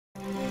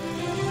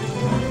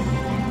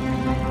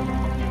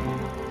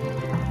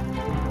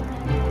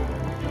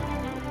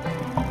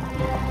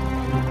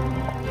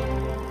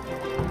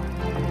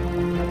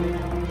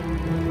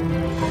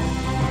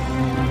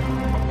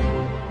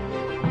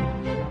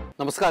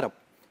നമസ്കാരം.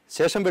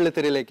 ശേഷം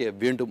വെള്ളിത്തിരയിലേക്ക്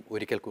വീണ്ടും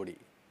ഒരിക്കൽ കൂടി.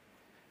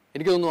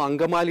 എനിക്ക് തോന്നുന്നു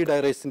അങ്കമാലി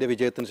ഡയറീസിൻ്റെ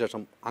വിജയത്തിന്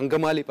ശേഷം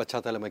അങ്കമാലി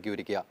പശ്ചാത്തലമാക്കി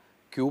ഒരുക്കിയ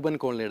ക്യൂബൻ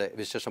കോളനിയുടെ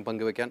വിശേഷം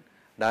പങ്കുവയ്ക്കാൻ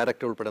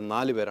ഡയറക്ടർ ഉൾപ്പെടെ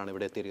 4 പേരാണ്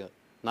ഇവിടെ എത്തിയിരിക്കുന്നത്.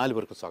 4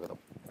 പേർക്കും സ്വാഗതം.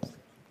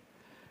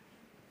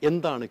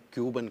 എന്താണ്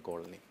ക്യൂബൻ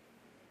കോളനി?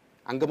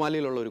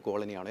 അങ്കമാലിയിലുള്ള ഒരു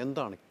കോളനിയാണ്.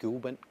 എന്താണ്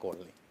ക്യൂബൻ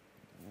കോളനി?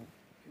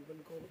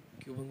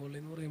 ക്യൂബൻ കോളനി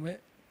എന്ന് പറയുമ്പോൾ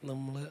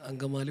നമ്മൾ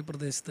അങ്കമാലി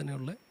പ്രദേശത്ത്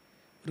തന്നെയുള്ള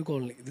ഒരു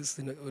കോളനി. ഇത്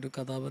ഒരു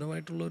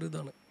കഥാപരമായിട്ടുള്ള ഒരു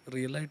ഇതാണ്.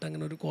 റിയലായിട്ട്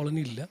അങ്ങനെ ഒരു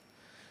കോളനി ഇല്ല.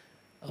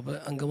 അപ്പോൾ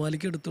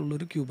അങ്കമാലിക്ക്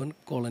അടുത്തുള്ളൊരു ക്യൂബൻ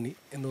കോളനി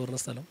എന്ന് പറഞ്ഞ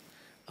സ്ഥലം,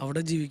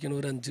 അവിടെ ജീവിക്കുന്ന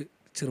ഒരു 5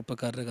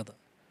 ചെറുപ്പക്കാരുടെ കഥ.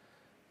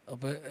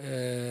 അപ്പോൾ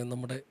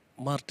നമ്മുടെ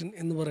മാർട്ടിൻ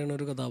എന്ന് പറയുന്ന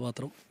ഒരു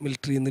കഥാപാത്രം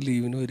മിലിറ്ററിയിൽ നിന്ന്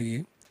ലീവിന്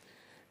വരികയും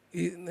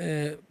ഈ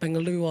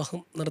പെങ്ങളുടെ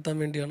വിവാഹം നടത്താൻ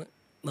വേണ്ടിയാണ്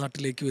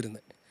നാട്ടിലേക്ക്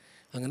വരുന്നത്.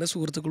 അങ്ങനെ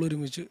സുഹൃത്തുക്കൾ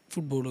ഒരുമിച്ച്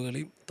ഫുട്ബോൾ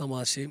കളിയും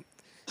തമാശയും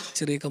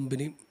ചെറിയ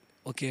കമ്പനിയും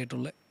ഒക്കെ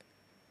ആയിട്ടുള്ള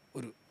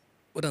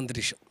ഒരു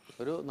അന്തരീക്ഷം.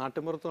 ഒരു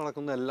നാട്ടിൻപുറത്ത്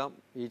നടക്കുന്നതെല്ലാം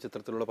ഈ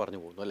ചിത്രത്തിലൂടെ പറഞ്ഞു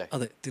പോകുന്നു അല്ലേ?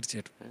 അതെ,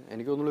 തീർച്ചയായിട്ടും.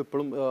 എനിക്ക് തോന്നുന്നു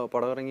ഇപ്പോഴും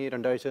പടം ഇറങ്ങി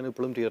 2 ആഴ്ച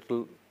ഇപ്പോഴും തിയേറ്ററിൽ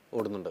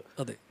ഓടുന്നുണ്ട്.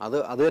 അതെ,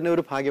 അത് തന്നെ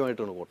ഒരു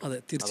ഭാഗ്യമായിട്ടാണ് പോകുന്നത്. അതെ,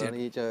 തീർച്ചയായും.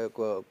 ഈ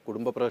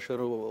കുടുംബ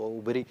പ്രേക്ഷകർ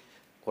ഉപരി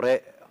കുറേ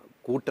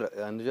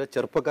എന്ന് വെച്ചാൽ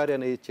ചെറുപ്പക്കാർ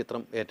തന്നെ ഈ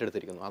ചിത്രം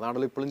ഏറ്റെടുത്തിരിക്കുന്നു.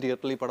 അതാണല്ലോ ഇപ്പോഴും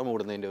തിയേറ്ററിൽ ഈ പടം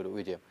ഓടുന്നതിൻ്റെ ഒരു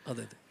വിജയം.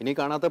 അതെ, ഇനി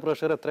കാണാത്ത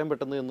പ്രേക്ഷകർ എത്രയും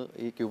പെട്ടെന്ന് ഇന്ന്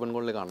ഈ ക്യൂബൻ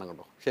കോളനിൽ കാണണം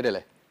കണ്ടോ?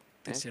 ശരിയല്ലേ?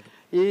 തീർച്ചയായിട്ടും.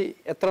 ഈ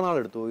എത്ര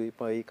നാളെടുത്തു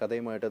ഇപ്പോൾ ഈ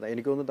കഥയുമായിട്ട്?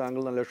 എനിക്ക് തോന്നുന്നു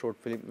താങ്കൾ നല്ല ഷോർട്ട്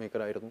ഫിലിം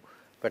മേക്കറായിരുന്നു,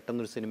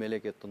 പെട്ടെന്നൊരു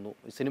സിനിമയിലേക്ക് എത്തുന്നു.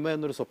 സിനിമ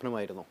എന്നൊരു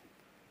സ്വപ്നമായിരുന്നോ?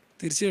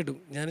 തീർച്ചയായിട്ടും.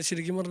 ഞാൻ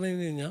ശരിക്കും പറഞ്ഞു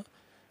കഴിഞ്ഞാൽ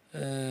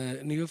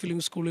ന്യൂ ഫിലിം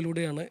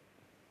സ്കൂളിലൂടെയാണ്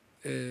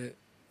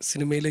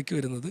സിനിമയിലേക്ക്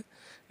വരുന്നത്.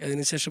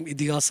 അതിനുശേഷം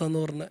ഇതിഹാസ എന്ന്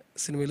പറഞ്ഞ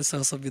സിനിമയിൽ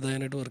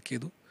സഹസംവിധായകനായിട്ട് വർക്ക്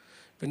ചെയ്തു.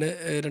 പിന്നെ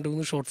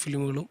 2-3 ഷോർട്ട്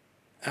ഫിലിമുകളും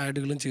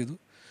ആഡുകളും ചെയ്തു.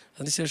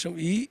 അതിനുശേഷം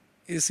ഈ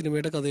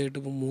സിനിമയുടെ കഥയായിട്ട്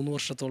ഇപ്പോൾ 3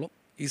 വർഷത്തോളം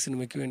ഈ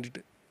സിനിമയ്ക്ക്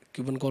വേണ്ടിയിട്ട്,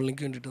 ക്യൂബൻ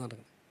കോളനിക്ക് വേണ്ടിയിട്ട്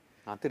നടന്നു.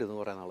 കാത്തിരുന്നു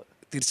കുറേ നാൾ.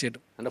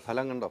 തീർച്ചയായിട്ടും. എൻ്റെ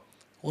ഫലം കണ്ടോ?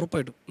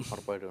 ഉറപ്പായിട്ടും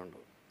കണ്ടു.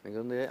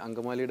 എനിക്കൊന്ന്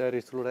അങ്കമാലി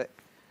ഡയറീസിലൂടെ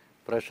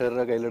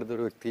പ്രേക്ഷകരുടെ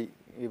കയ്യിലെടുത്തൊരു വ്യക്തി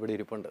ഇവിടെ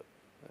ഇരിപ്പുണ്ട്.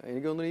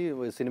 എനിക്ക്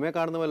തോന്നുന്നു ഈ സിനിമയെ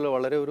കാണുന്നതല്ലോ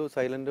വളരെ ഒരു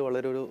സൈലൻറ്റ്,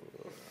 വളരെ ഒരു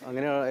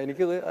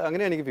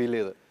അങ്ങനെയാണ് എനിക്ക് ഫീൽ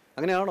ചെയ്തത്.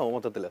 അങ്ങനെയാണോ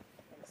മൊത്തത്തിൽ?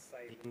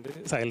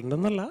 സൈലന്റ്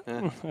ഒന്നല്ല,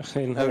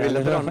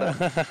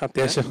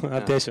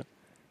 അത്യാവശ്യം.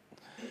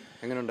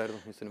 എങ്ങനെ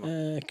ഉണ്ടായിരുന്നു ഈ സിനിമ?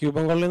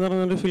 ക്യൂബൻ കോളനി എന്ന്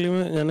പറഞ്ഞൊരു ഫിലിം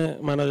ഞാൻ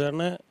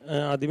മനോജാറിനെ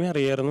ആദ്യമേ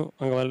അറിയായിരുന്നു,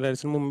 അങ്കമാലി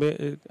ഡയറീസിന് മുമ്പേ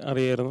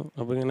അറിയായിരുന്നു.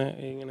 അപ്പോൾ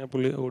ഇങ്ങനെ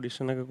പുള്ളി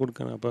ഓഡീഷനൊക്കെ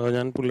കൊടുക്കണം. അപ്പോൾ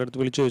ഞാൻ പുള്ളിയുടെ അടുത്ത്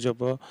വിളിച്ച് ചോദിച്ചു.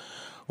 അപ്പോൾ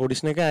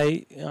ഓഡീഷനൊക്കെ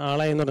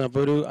ആളായി എന്ന് പറഞ്ഞു.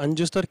 അപ്പോൾ ഒരു 5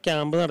 ദിവസത്തെ ഒരു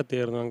ക്യാമ്പ്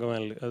നടത്തിയായിരുന്നു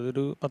അങ്കമാലിൽ.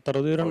 അതൊരു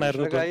 10-60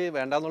 പേരുണ്ടായിരുന്നു.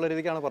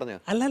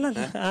 അല്ല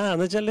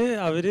എന്ന് വെച്ചാൽ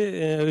അവർ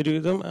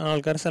ഒരുവിധം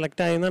ആൾക്കാർ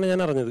സെലക്ട് ആയി എന്നാണ്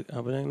ഞാൻ അറിഞ്ഞത്.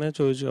 അപ്പോൾ ഞാൻ ഇങ്ങനെ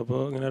ചോദിച്ചു. അപ്പോൾ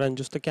ഇങ്ങനെ ഒരു 5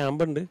 ദിവസത്തെ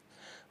ക്യാമ്പ് ഉണ്ട്,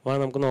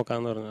 നമുക്ക്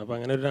നോക്കാമെന്ന് പറഞ്ഞു. അപ്പോൾ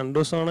അങ്ങനെ ഒരു 2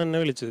 ദിവസമാണ് എന്നെ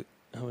വിളിച്ചത്.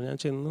 അപ്പോൾ ഞാൻ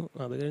ചെന്നു.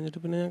 അത് കഴിഞ്ഞിട്ട്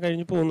പിന്നെ ഞാൻ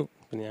കഴിഞ്ഞ് പോന്നു.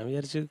 പിന്നെ ഞാൻ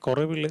വിചാരിച്ച്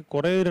കുറേ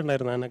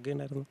പേരുണ്ടായിരുന്നു, അനൊക്കെ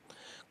ഉണ്ടായിരുന്നു,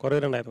 കുറേ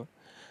പേരുണ്ടായിരുന്നു.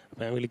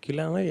 അപ്പോൾ ഞാൻ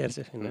വിളിക്കില്ല എന്ന്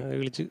വിചാരിച്ചത്. പിന്നെ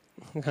വിളിച്ച്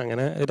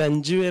അങ്ങനെ ഒരു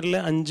 5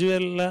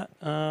 പേരിൽ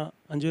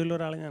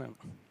ഒരാൾ ഞാനാണ്.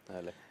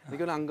 അല്ലേ?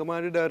 എനിക്കൊരു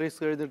അങ്കമാലി ഡയറീസ്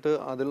കഴിഞ്ഞിട്ട്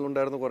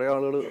അതിലുണ്ടായിരുന്ന കുറേ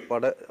ആളുകൾ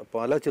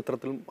പല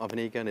ചിത്രത്തിലും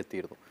അഭിനയിക്കാൻ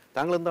എത്തിയിരുന്നു.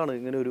 താങ്കൾ എന്താണ്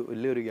ഇങ്ങനെ ഒരു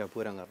വലിയൊരു ഗ്യാപ്പ്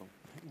വരാൻ കാരണം?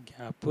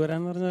 ഗ്യാപ്പ്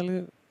വരാന്ന് പറഞ്ഞാൽ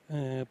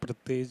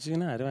പ്രത്യേകിച്ച്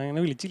ഇങ്ങനെ ആരും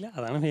അങ്ങനെ വിളിച്ചില്ല,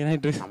 അതാണ്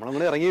മെയിനായിട്ട്.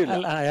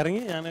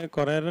 ഇറങ്ങി ഞാൻ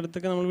കുറേ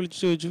അടുത്തൊക്കെ നമ്മൾ വിളിച്ച്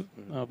ചോദിച്ചു.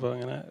 അപ്പോൾ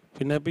അങ്ങനെ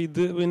പിന്നെ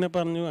പിന്നെ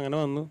പറഞ്ഞു, അങ്ങനെ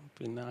വന്നു.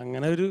 പിന്നെ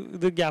അങ്ങനെ ഒരു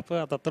ഗ്യാപ്പ്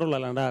അത്ര ഉള്ളൂ,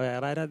 അല്ലാണ്ട്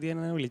വേറെ ആരും അധികം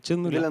അങ്ങനെ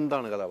വിളിച്ചൊന്നുമില്ല.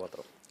 എന്താണ്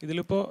കഥാപാത്രം?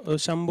 ഇതിലിപ്പോൾ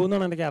ശംഭു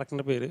എന്നാണ് എൻ്റെ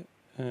ക്യാരക്ടറിൻ്റെ പേര്.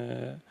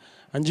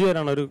 5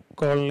 പേരാണ് ഒരു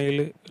കോളനിയിൽ,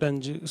 ഒരു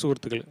 5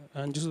 സുഹൃത്തുക്കൾ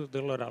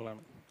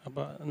ഒരാളാണ്.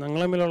 അപ്പോൾ ഞങ്ങൾ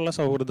തമ്മിലുള്ള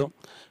സൗഹൃദം,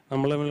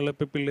 നമ്മൾ തമ്മിലുള്ള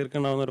ഇപ്പോൾ പിള്ളേർക്ക്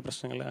ഉണ്ടാകുന്ന ഒരു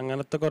പ്രശ്നങ്ങൾ,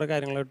 അങ്ങനത്തെ കുറേ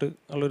കാര്യങ്ങളായിട്ട്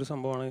ഉള്ളൊരു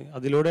സംഭവമാണ്.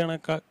 അതിലൂടെയാണ്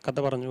കഥ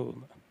പറഞ്ഞു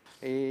പോകുന്നത്.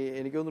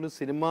 എനിക്ക് തോന്നുന്നു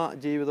സിനിമ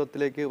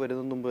ജീവിതത്തിലേക്ക്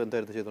വരുന്നതിന് മുമ്പ്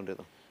എന്തായിരുന്നു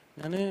ചെയ്തുകൊണ്ടിരുന്നത്?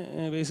 ഞാൻ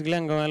ബേസിക്കലി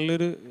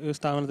അങ്കമാലിലൊരു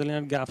സ്ഥാപനത്തിൽ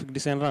ഞാൻ ഗ്രാഫിക്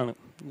ഡിസൈനറാണ്.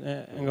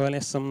 അങ്കമാലി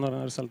SM എന്ന്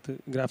പറഞ്ഞ ഒരു സ്ഥലത്ത്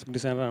ഗ്രാഫിക്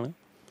ഡിസൈനറാണ്.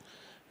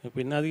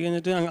 പിന്നെ അത്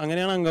കഴിഞ്ഞിട്ട്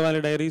അങ്ങനെയാണ് അങ്കമാലി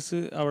ഡയറീസ്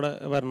അവിടെ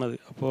വരുന്നത്.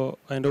 അപ്പോൾ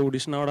അതിൻ്റെ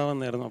ഓഡീഷൻ അവിടെ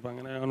വന്നായിരുന്നു. അപ്പോൾ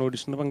അങ്ങനെ ഞാൻ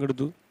ഓഡീഷന്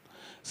പങ്കെടുത്തു.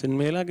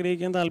 സിനിമയിൽ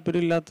ആഗ്രഹിക്കാൻ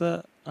താല്പര്യമില്ലാത്ത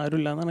ആരും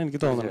ഇല്ല എന്നാണ്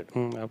എനിക്ക് തോന്നുന്നത്.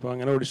 അപ്പോൾ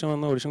അങ്ങനെ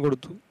ഓഡിഷൻ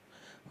കൊടുത്തു.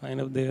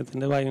 അതിന്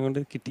അദ്ദേഹത്തിൻ്റെ ഭാഗ്യം കൊണ്ട്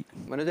കിട്ടി.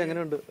 മനോജ്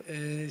എങ്ങനെയുണ്ട്?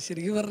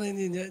 ശരിക്കും പറഞ്ഞു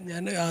കഴിഞ്ഞാൽ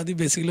ഞാൻ ആദ്യം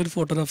ബേസിക്കലി ഒരു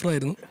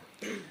ഫോട്ടോഗ്രാഫറായിരുന്നു.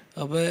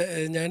 അപ്പോൾ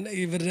ഞാൻ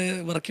ഇവരുടെ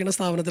വർക്ക് ചെയ്യുന്ന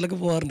സ്ഥാപനത്തിലൊക്കെ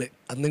പോകാറുണ്ട്.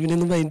 അന്ന്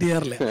ഇവനൊന്നും മൈൻഡ്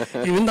ചെയ്യാറില്ല,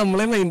 ഇവൻ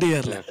നമ്മളെ മൈൻഡ്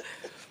ചെയ്യാറില്ല.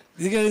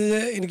 ഇത് കഴിഞ്ഞ്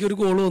എനിക്കൊരു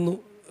കോൾ വന്നു.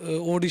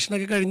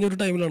 ഓഡീഷനൊക്കെ കഴിഞ്ഞൊരു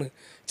ടൈമിലാണ്,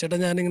 ചേട്ടാ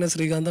ഞാനിങ്ങനെ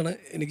ശ്രീകാന്താണ്,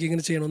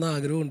 എനിക്കിങ്ങനെ ചെയ്യണമെന്ന്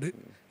ആഗ്രഹമുണ്ട്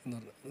എന്ന്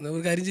പറഞ്ഞു.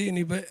 ഒരു കാര്യം ചെയ്യും,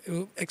 ഇനിയിപ്പോൾ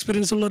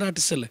എക്സ്പീരിയൻസ് ഉള്ള ഒരു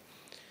ആർട്ടിസ്റ്റ് അല്ലേ.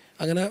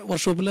 അങ്ങനെ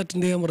വർക്ക്ഷോപ്പിൽ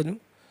അറ്റൻഡ് ചെയ്യാൻ പറഞ്ഞു.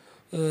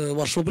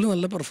 വർക്ക്ഷോപ്പിൽ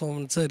നല്ല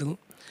പെർഫോമൻസ് ആയിരുന്നു.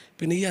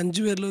 പിന്നെ ഈ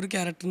 5 പേരിൽ ഒരു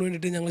ക്യാരക്ടറിന്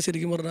വേണ്ടിയിട്ട് ഞങ്ങൾ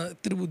ശരിക്കും പറഞ്ഞാൽ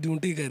ഇത്തിരി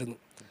ബുദ്ധിമുട്ടിക്കായിരുന്നു.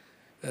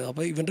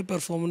 അപ്പോൾ ഇവൻ്റെ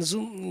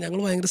പെർഫോമൻസും ഞങ്ങൾ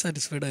ഭയങ്കര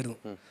സാറ്റിസ്ഫൈഡ് ആയിരുന്നു.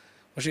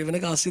 പക്ഷേ ഇവനെ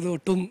കാസ്റ്റ് ചെയ്ത്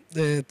ഒട്ടും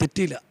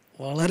തെറ്റിയില്ല,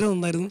 വളരെ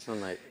നന്നായിരുന്നു.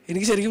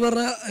 എനിക്ക് ശരിക്കും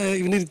പറഞ്ഞാൽ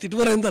ഇവനെ ഇരുത്തിയിട്ട്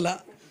പറയുന്നതല്ല,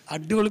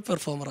 അടിപൊളി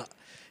പെർഫോമറാണ്.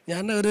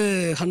 ഞാൻ ഒരു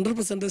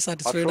 100%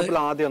 സാറ്റിസ്ഫൈഡ്.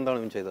 ആദ്യം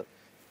എന്താണ് ചെയ്തത്?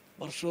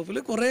 വർക്ക്ഷോപ്പിൽ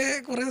കുറേ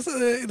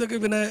ഇതൊക്കെ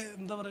പിന്നെ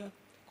എന്താ പറയുക,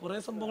 കുറേ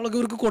സംഭവങ്ങളൊക്കെ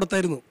ഇവർക്ക്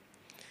കൊടുത്തായിരുന്നു.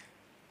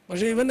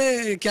 പക്ഷേ ഇവനെ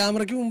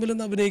ക്യാമറയ്ക്ക് മുമ്പിൽ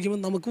നിന്ന് അഭിനയിക്കുമ്പോൾ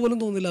നമുക്ക് പോലും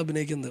തോന്നില്ല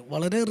അഭിനയിക്കുന്നത്.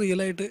 വളരെ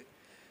റിയലായിട്ട്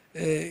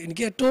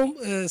എനിക്ക് ഏറ്റവും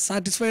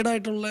സാറ്റിസ്ഫൈഡ്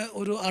ആയിട്ടുള്ള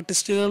ഒരു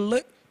ആർട്ടിസ്റ്റുകളിൽ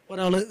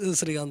ഒരാൾ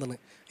ശ്രീകാന്താണ്.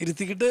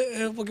 ഇരുത്തിക്കിട്ട്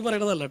പൊക്കി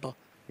പറയണതല്ല കേട്ടോ.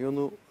 ഈ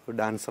ഒന്ന്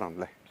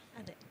ഡാൻസറാണല്ലേ?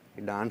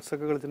 ഡാൻസ്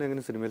ഒക്കെ കളിച്ചിട്ട്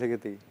എങ്ങനെ സിനിമയിലേക്ക്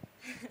എത്തി?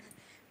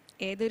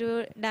 ഏതൊരു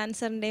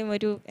ഡാൻസറിൻ്റെയും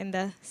ഒരു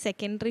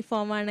സെക്കൻഡറി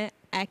ഫോമാണ്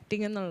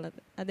ആക്ടിങ് എന്നുള്ളത്.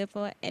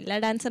 അതിപ്പോൾ എല്ലാ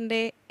ഡാൻസറിൻ്റെ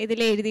ഇതിൽ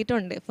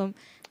എഴുതിയിട്ടുണ്ട്. ഇപ്പം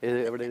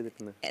എവിടെ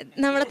എഴുതിയിട്ടുണ്ട്?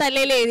 നമ്മുടെ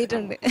തലയിൽ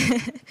എഴുതിയിട്ടുണ്ട്.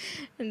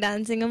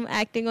 ഡാൻസിങ്ങും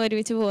ആക്ടിങ്ങും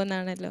ഒരുമിച്ച്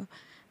പോകുന്നതാണല്ലോ.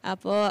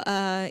 അപ്പോൾ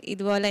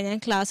ഇതുപോലെ ഞാൻ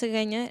ക്ലാസ്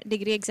കഴിഞ്ഞ്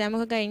ഡിഗ്രി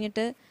എക്സാമൊക്കെ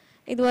കഴിഞ്ഞിട്ട്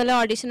ഇതുപോലെ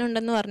ഓഡിഷൻ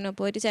ഉണ്ടെന്ന് പറഞ്ഞു.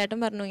 അപ്പോൾ ഒരു ചേട്ടൻ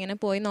പറഞ്ഞു ഇങ്ങനെ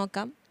പോയി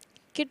നോക്കാം,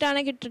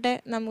 കിട്ടുകയാണെങ്കിൽ കിട്ടട്ടെ.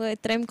 നമുക്ക്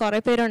ഇത്രയും കുറേ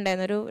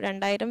പേരുണ്ടായിരുന്നു, ഒരു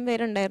 2000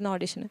 പേരുണ്ടായിരുന്നു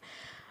ഓഡിഷന്.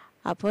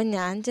 അപ്പോൾ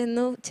ഞാൻ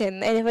ചെന്ന്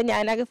കഴിഞ്ഞപ്പോൾ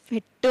ഞാനൊക്കെ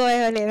പെട്ടുപോയ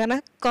പോലെ, കാരണം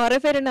കുറേ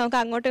പേരുണ്ട്, നമുക്ക്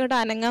അങ്ങോട്ടും ഇങ്ങോട്ടും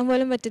അനങ്ങാൻ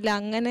പോലും പറ്റില്ല,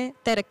 അങ്ങനെ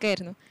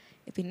തിരക്കായിരുന്നു.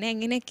 പിന്നെ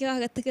എങ്ങനെയൊക്കെയോ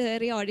അകത്ത്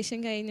കയറി ഓഡിഷൻ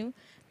കഴിഞ്ഞു.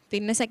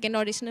 പിന്നെ സെക്കൻഡ്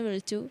ഓഡിഷന്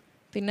വിളിച്ചു,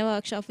 പിന്നെ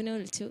വർക്ക്ഷോപ്പിന്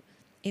വിളിച്ചു.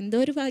 എന്തോ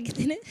ഒരു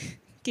ഭാഗ്യത്തിന്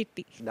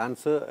കിട്ടി.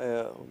 ഡാൻസ്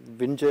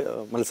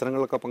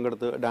മത്സരങ്ങളൊക്കെ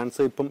പങ്കെടുത്ത്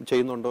ഡാൻസ് ഇപ്പം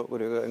ചെയ്യുന്നുണ്ടോ?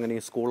 ഒരു എങ്ങനെ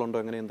സ്കൂളുണ്ടോ,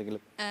 എങ്ങനെ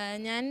എന്തെങ്കിലും?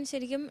 ഞാൻ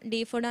ശരിക്കും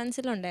D4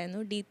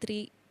 ഡാൻസിലുണ്ടായിരുന്നു, D3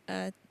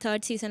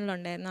 തേർഡ്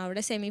സീസണിലുണ്ടായിരുന്നു.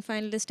 അവിടെ സെമി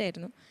ഫൈനലിസ്റ്റ്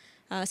ആയിരുന്നു.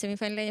 സെമി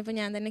ഫൈനൽ കഴിഞ്ഞപ്പോൾ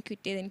ഞാൻ തന്നെ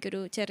ക്വിറ്റ് ചെയ്തു. എനിക്കൊരു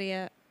ചെറിയ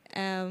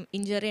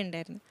ഇഞ്ചുറി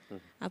ഉണ്ടായിരുന്നു.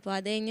 അപ്പോൾ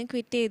അത് കഴിഞ്ഞ്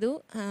ക്വിറ്റ് ചെയ്തു.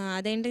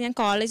 അത് കഴിഞ്ഞിട്ട് ഞാൻ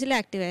കോളേജിൽ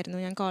ആക്റ്റീവ് ആയിരുന്നു.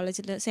 ഞാൻ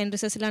കോളേജിൽ സെൻറ്റ്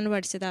റിസസിലാണ്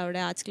പഠിച്ചത്.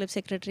 അവിടെ ആർട്സ് ക്ലബ്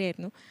സെക്രട്ടറി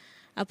ആയിരുന്നു.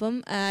 അപ്പം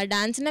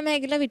ഡാൻസിൻ്റെ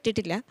മേഖല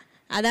വിട്ടിട്ടില്ല.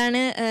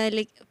 അതാണ്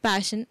ലൈക്ക്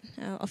പാഷൻ,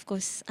 ഓഫ്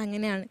കോഴ്സ്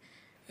അങ്ങനെയാണ്.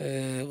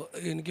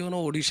 എനിക്ക്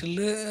തോന്നുന്നു ഓഡീഷനിൽ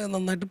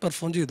നന്നായിട്ട്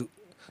പെർഫോം ചെയ്തു.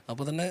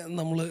 അപ്പോൾ തന്നെ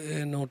നമ്മൾ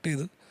നോട്ട്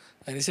ചെയ്തു.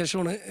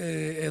 അതിനുശേഷമാണ്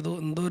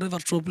എന്തോ ഒരു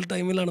വർക്ക്ഷോപ്പിൽ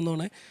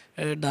ടൈമിലാണെന്നാണ്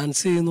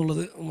ഡാൻസ്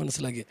ചെയ്യുന്നുള്ളത്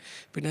മനസ്സിലാക്കിയത്.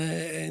 പിന്നെ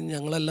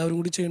ഞങ്ങളെല്ലാവരും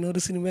കൂടി ചെയ്യുന്ന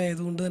ഒരു സിനിമ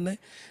ആയതുകൊണ്ട് തന്നെ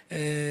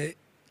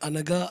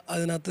അനഘ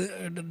അതിനകത്ത്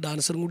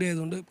ഡാൻസറും കൂടി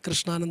ആയതുകൊണ്ട്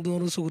കൃഷ്ണാനന്ദ് എന്ന്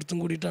പറഞ്ഞ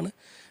സുഹൃത്തും കൂടിയിട്ടാണ്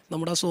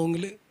നമ്മുടെ ആ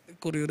സോങ്ങിൽ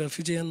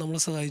കൊറിയോഗ്രാഫി ചെയ്യാൻ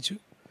നമ്മളെ സഹായിച്ചു.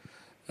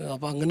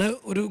 അപ്പം അങ്ങനെ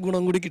ഒരു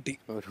ഗുണം കൂടി കിട്ടി.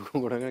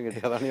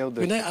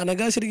 പിന്നെ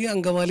അനഘ ശരിക്കും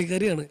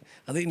അങ്കമാലിക്കാരിയാണ്.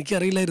 അത്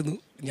എനിക്കറിയില്ലായിരുന്നു.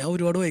 ഞാൻ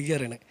ഒരുപാട് വൈകി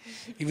അറിയണേ.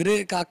 ഇവര്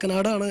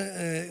കാക്കനാടാണ്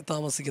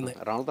താമസിക്കുന്നത്.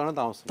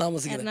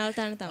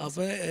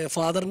 അപ്പൊ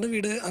ഫാദറിന്റെ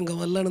വീട്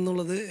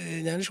അങ്കമാലിലാണെന്നുള്ളത്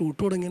ഞാൻ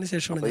ഷൂട്ട് തുടങ്ങിയതിന്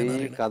ശേഷമാണ് ഞാൻ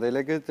അറിയുന്നത്.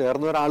 കഥയിലേക്ക്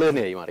ചേർന്ന ഒരാൾ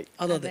തന്നെയായി മാറി.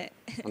 അതെ,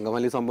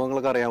 അങ്കമാലി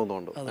സംഭവങ്ങളൊക്കെ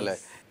അറിയാവുന്നതുകൊണ്ട് അല്ലേ?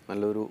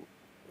 നല്ലൊരു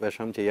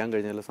വേഷം ചെയ്യാൻ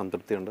കഴിഞ്ഞാൽ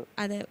സംതൃപ്തിയുണ്ട്.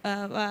 അതെ,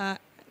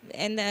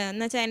 എന്താ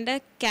വെച്ചാൽ എൻ്റെ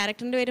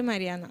ക്യാരക്ടറിന്റെ പേര്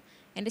മരിയാന്ന,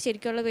 എൻ്റെ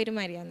ശരിക്കുള്ള പേര്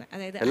മരിയാന്ന്.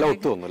 അതായത് എല്ലാം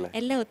ഒത്തു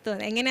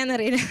വന്നു.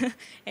 എങ്ങനെയാണെന്നറിയില്ല,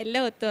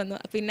 എല്ലാം ഒത്തു വന്നു.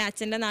 പിന്നെ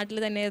അച്ഛൻ്റെ നാട്ടിൽ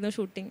തന്നെയായിരുന്നു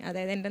ഷൂട്ടിങ്,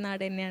 അതായത് എൻ്റെ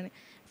നാട് തന്നെയാണ്.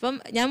 അപ്പം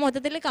ഞാൻ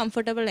മൊത്തത്തിൽ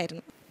കംഫർട്ടബിൾ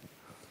ആയിരുന്നു.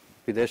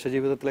 വിദേശ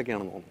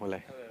ജീവിതത്തിലേക്കാണെന്ന് തോന്നുന്നു അല്ലേ?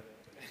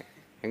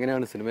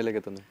 എങ്ങനെയാണ് സിനിമയിലേക്ക്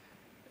എത്തുന്നത്?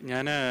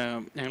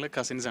 ഞങ്ങൾ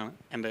കസിൻസാണ്.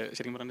 എൻ്റെ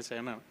ശരിക്കും പറഞ്ഞ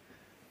ചേട്ടനാണ്,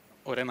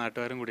 ഒരേ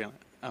നാട്ടുകാരും കൂടിയാണ്.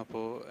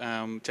 അപ്പോൾ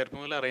ചെറുപ്പം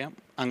മുതലേ അറിയാം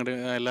അങ്ങോട്ട്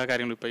എല്ലാ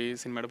കാര്യങ്ങളും. ഇപ്പോൾ ഈ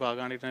സിനിമയുടെ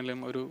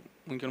ഭാഗമാണെങ്കിലും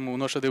എനിക്ക്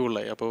 3 വർഷത്തേ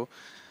ഉള്ളായി. അപ്പോൾ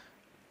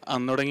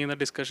അന്ന് തുടങ്ങിയ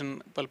ഡിസ്കഷൻ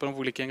പലപ്പോഴും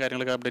വിളിക്കാൻ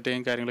കാര്യങ്ങളൊക്കെ അപ്ഡേറ്റ്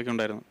ചെയ്യാൻ കാര്യങ്ങളൊക്കെ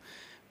ഉണ്ടായിരുന്നു.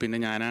 പിന്നെ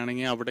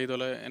ഞാനാണെങ്കിൽ അവിടെ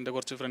ഇതുപോലെ എൻ്റെ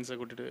കുറച്ച് ഫ്രണ്ട്സെ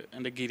കൂട്ടിയിട്ട്,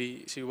 എൻ്റെ ഗിരി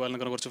ശിവപാൽ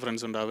എന്നൊക്കെ കുറച്ച്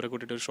ഫ്രണ്ട്സ് ഉണ്ട്, അവരെ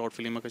കൂട്ടിയിട്ട് ഒരു ഷോർട്ട്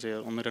ഫിലിമൊക്കെ ചെയ്തു,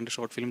 1-2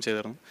 ഷോർട്ട് ഫിലിം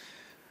ചെയ്തിരുന്നു.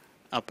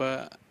 അപ്പോൾ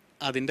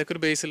അതിൻ്റെയൊക്കെ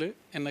ഒരു ബേസിൽ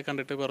എന്നെ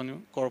കണ്ടിട്ട് പറഞ്ഞു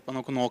കുഴപ്പം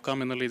നമുക്ക് നോക്കാം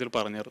എന്നുള്ള രീതിയിൽ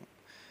പറഞ്ഞിരുന്നു.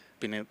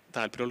 പിന്നെ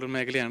താല്പര്യമുള്ളൊരു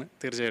മേഖലയാണ്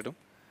തീർച്ചയായിട്ടും.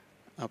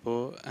 അപ്പോൾ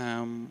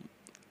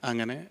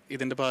അങ്ങനെ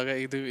ഇതിൻ്റെ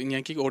ഇത്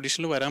എനിക്ക്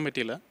ഓഡീഷനിൽ വരാൻ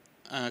പറ്റിയില്ല,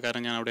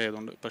 കാരണം ഞാൻ അവിടെ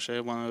ആയതുകൊണ്ട്. പക്ഷേ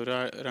ഒരു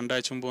 2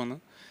 ആഴ്ച മുമ്പ് വന്ന്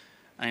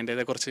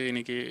അതിൻ്റേതായ കുറച്ച്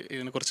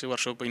ഇതിന് കുറച്ച്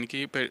വർക്ക്ഷോപ്പ് എനിക്ക്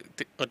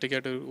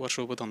ഒറ്റയ്ക്കായിട്ടൊരു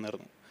വർക്ക്ഷോപ്പ്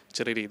തന്നായിരുന്നു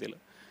ചെറിയ രീതിയിൽ.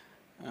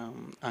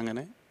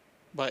 അങ്ങനെ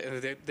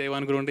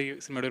ദൈവാനുഗ്രഹം ഈ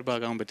സിനിമയുടെ ഒരു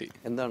ഭാഗമാകാൻ പറ്റി.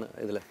 എന്താണ്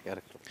ഇതിലെ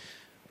ക്യാരക്ടർ?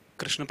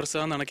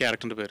 കൃഷ്ണപ്രസാദ് എന്നാണ്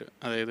ക്യാരക്ടറിൻ്റെ പേര്.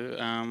 അതായത്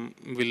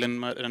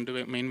വില്ലന്മാർ,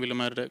 2 മെയിൻ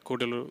വില്ലന്മാരുടെ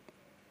കൂടെയുള്ളൊരു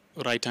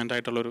റൈറ്റ് ഹാൻഡ്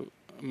ആയിട്ടുള്ളൊരു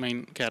മെയിൻ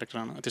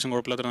ക്യാരക്ടറാണ്. അത്യാവശ്യം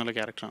കുഴപ്പമില്ലാത്തൊരു നല്ല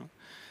ക്യാരക്ടറാണ്.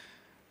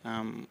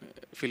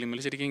 ഫിലിമിൽ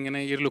ശരിക്കും ഇങ്ങനെ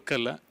ഈ ഒരു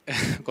ലുക്കല്ല,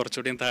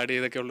 കുറച്ചുകൂടിയും താടി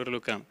ഇതൊക്കെ ഉള്ളൊരു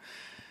ലുക്കാണ്.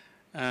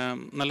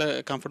 നല്ല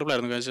കംഫർട്ടബിൾ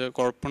ആയിരുന്നു. കാരണം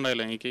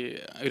കുഴപ്പമുണ്ടായില്ല. എനിക്ക്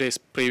ഒരു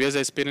പ്രീവിയസ്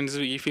എക്സ്പീരിയൻസ്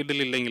ഈ ഫീൽഡിൽ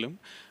ഇല്ലെങ്കിലും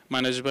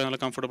മാനേജ് നല്ല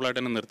കംഫർട്ടബിൾ ആയിട്ട്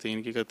തന്നെ നിർത്തി.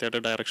 എനിക്ക് കൃത്യമായിട്ട്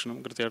ഡയറക്ഷനും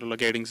കൃത്യമായിട്ടുള്ള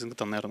ഗൈഡിങ്സും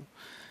തന്നായിരുന്നു.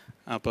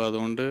 അപ്പോൾ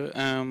അതുകൊണ്ട്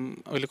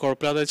വലിയ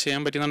കുഴപ്പമില്ലാതെ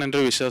ചെയ്യാൻ പറ്റിയെന്നാണ് എൻ്റെ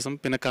ഒരു വിശ്വാസം.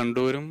 പിന്നെ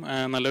കണ്ടൂരും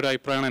നല്ലൊരു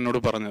അഭിപ്രായമാണ് എന്നോട്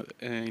പറഞ്ഞത്.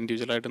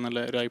 ഇൻഡിവിജ്വലായിട്ട് നല്ല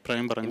ഒരു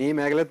അഭിപ്രായം പറഞ്ഞു. ഈ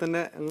മേഖലയിൽ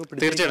തന്നെ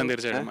തീർച്ചയായിട്ടും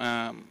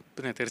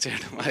പിന്നെ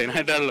തീർച്ചയായിട്ടും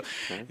അതിനായിട്ടാണല്ലോ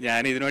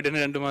ഞാൻ ഇതിനുവേണ്ടി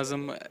തന്നെ 2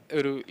 മാസം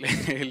ഒരു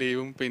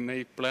ലീവും പിന്നെ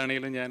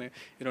ഇപ്പോഴാണെങ്കിലും ഞാൻ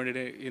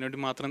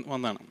ഇതിനുവേണ്ടി മാത്രം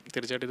വന്നതാണ്.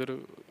 തീർച്ചയായിട്ടും ഇതൊരു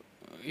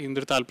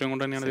താല്പര്യം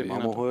കൊണ്ട് തന്നെയാണ്.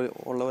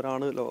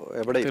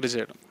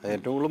 തീർച്ചയായിട്ടും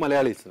ഏറ്റവും കൂടുതൽ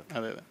മലയാളീസ്.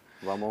 അതെ അതെ,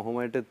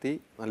 വാമോഹമായിട്ട് എത്തി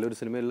നല്ലൊരു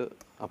സിനിമയിൽ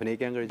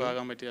അഭിനയിക്കാൻ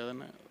ആകാൻ പറ്റി. അത്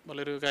തന്നെ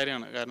നല്ലൊരു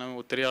കാര്യമാണ്. കാരണം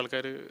ഒത്തിരി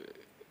ആൾക്കാർ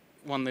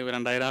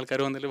 2000 ആൾക്കാർ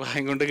വന്നതിൽ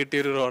ഭാഗ്യം കൊണ്ട്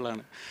കിട്ടിയൊരു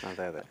റോളാണ്.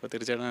 അതെ അതെ. അപ്പോൾ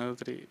തീർച്ചയായിട്ടും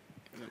ഒത്തിരി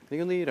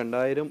എനിക്കൊന്ന് ഈ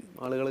 2000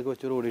 ആളുകളൊക്കെ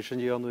വെച്ചൊരു ഓഡീഷൻ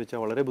ചെയ്യാമെന്ന്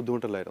വെച്ചാൽ വളരെ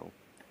ബുദ്ധിമുട്ടല്ലായിരുന്നു?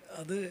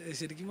 അത്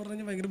ശരിക്കും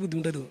പറഞ്ഞാൽ ഭയങ്കര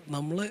ബുദ്ധിമുട്ടായിരുന്നു.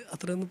 നമ്മൾ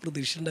അത്രയൊന്നും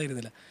പ്രതീക്ഷ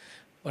ഉണ്ടായിരുന്നില്ല.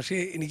 പക്ഷേ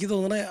എനിക്ക്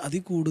തോന്നണേ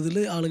അതിൽ കൂടുതൽ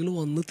ആളുകൾ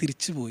വന്ന്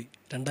തിരിച്ചു പോയി.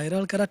 2000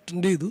 ആൾക്കാർ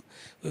അറ്റൻഡ് ചെയ്തു,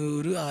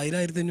 ഒരു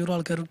 1000-1500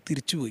 ആൾക്കാർ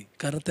തിരിച്ചു പോയി,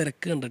 കാരണം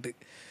തിരക്ക് കണ്ടിട്ട്.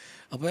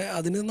 അപ്പോൾ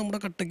അതിന് നമ്മുടെ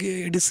കട്ടക്ക്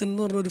എഡിസൺ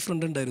എന്ന് പറഞ്ഞൊരു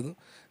ഫ്രണ്ട് ഉണ്ടായിരുന്നു,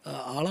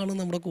 ആളാണ്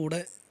നമ്മുടെ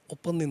കൂടെ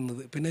ഒപ്പം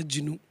നിന്നത്. പിന്നെ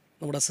ജിനു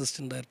നമ്മുടെ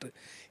അസിസ്റ്റൻ്റ് ഡയറക്ടർ.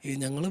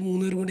 ഞങ്ങൾ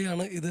 3 പേരും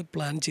കൂടിയാണ് ഇത്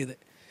പ്ലാൻ ചെയ്തത്.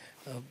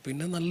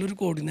 പിന്നെ നല്ലൊരു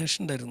കോർഡിനേഷൻ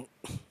ഉണ്ടായിരുന്നു,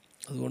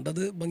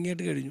 അതുകൊണ്ടത്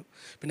ഭംഗിയായിട്ട് കഴിഞ്ഞു.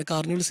 പിന്നെ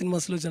കാർണിവൽ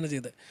സിനിമാസിൽ വെച്ചാണ്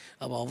ചെയ്തത്.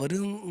 അപ്പോൾ അവർ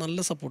നല്ല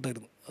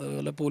സപ്പോർട്ടായിരുന്നു.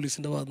 അതുപോലെ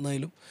പോലീസിൻ്റെ ഭാഗത്തു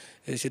നിന്നായാലും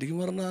ശരിക്കും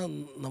പറഞ്ഞാൽ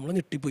നമ്മളെ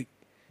ഞെട്ടിപ്പോയി.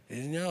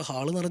 കഴിഞ്ഞാൽ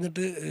ഹാള്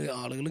നിറഞ്ഞിട്ട്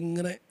ആളുകൾ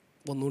ഇങ്ങനെ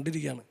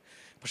വന്നുകൊണ്ടിരിക്കുകയാണ്.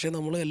 പക്ഷേ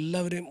നമ്മൾ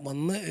എല്ലാവരെയും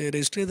വന്ന്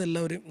രജിസ്റ്റർ ചെയ്ത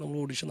എല്ലാവരെയും നമ്മൾ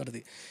ഓഡിഷൻ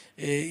നടത്തി.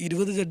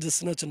 20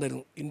 ജഡ്ജസിനെ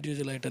വെച്ചിട്ടുണ്ടായിരുന്നു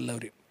ഇൻഡിവിജ്വലായിട്ട്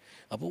എല്ലാവരെയും.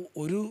 അപ്പോൾ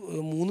ഒരു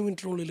 3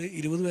 മിനിറ്റിനുള്ളിൽ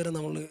 20 പേരെ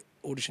നമ്മൾ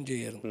ഓഡിഷൻ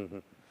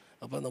ചെയ്യായിരുന്നു.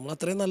 അപ്പോൾ നമ്മൾ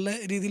അത്രയും നല്ല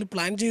രീതിയിൽ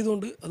പ്ലാൻ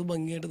ചെയ്തുകൊണ്ട് അത്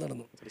ഭംഗിയായിട്ട്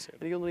നടന്നു.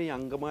 എനിക്ക് തോന്നുന്നു ഈ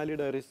അങ്കമാലി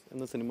ഡയറീസ്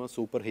എന്ന സിനിമ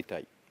സൂപ്പർ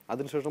ഹിറ്റായി.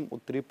 അതിനുശേഷം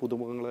ഒത്തിരി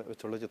പുതുമുഖങ്ങളെ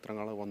വെച്ചുള്ള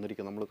ചിത്രങ്ങൾ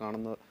വന്നിരിക്കും. നമ്മൾ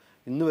കാണുന്ന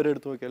ഇന്ന് വരെ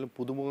എടുത്തു നോക്കിയാലും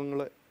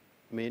പുതുമുഖങ്ങളെ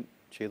മെയിൻ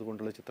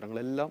ചെയ്തുകൊണ്ടുള്ള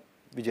ചിത്രങ്ങളെല്ലാം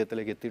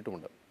വിജയത്തിലേക്ക്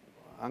എത്തിയിട്ടുമുണ്ട്.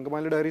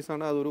 അങ്കമാലി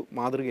ഡയറീസാണ് അതൊരു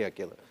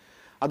മാതൃകയാക്കിയത്.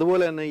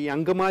 അതുപോലെ തന്നെ ഈ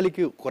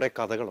അങ്കമാലിക്ക് കുറേ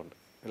കഥകളുണ്ട്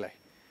അല്ലേ?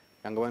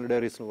 അങ്കമാലി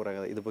ഡയറീസിന് കുറേ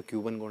കഥ, ഇതിപ്പോൾ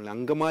ക്യൂബൻ കോളനി,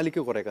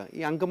 അങ്കമാലിക്ക് കുറേ കഥ.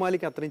 ഈ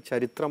അങ്കമാലിക്ക് അത്രയും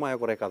ചരിത്രമായ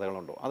കുറേ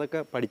കഥകളുണ്ടോ? അതൊക്കെ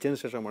പഠിച്ചതിന്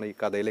ശേഷമാണ് ഈ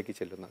കഥയിലേക്ക്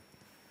ചെല്ലുന്നത്.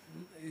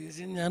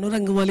 ഞാനൊരു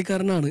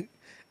അങ്കമാലിക്കാരനാണ്.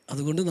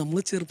 അതുകൊണ്ട് നമ്മൾ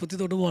ചെറുപ്പത്തിൽ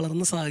തൊട്ട്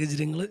വളർന്ന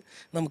സാഹചര്യങ്ങൾ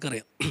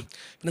നമുക്കറിയാം.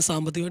 പിന്നെ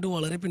സാമ്പത്തികമായിട്ട്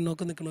വളരെ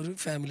പിന്നോക്കം നിൽക്കുന്ന ഒരു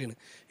ഫാമിലിയാണ്.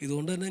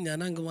 ഇതുകൊണ്ട് തന്നെ ഞാൻ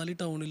അങ്കമാലി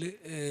ടൗണിൽ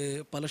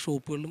പല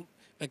ഷോപ്പുകളിലും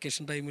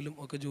വെക്കേഷൻ ടൈമിലും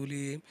ഒക്കെ ജോലി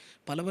ചെയ്യുകയും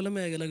പല പല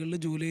മേഖലകളിൽ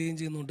ജോലി ചെയ്യുകയും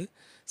ചെയ്യുന്നതുകൊണ്ട്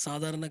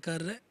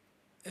സാധാരണക്കാരുടെ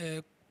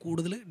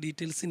കൂടുതൽ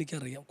ഡീറ്റെയിൽസ്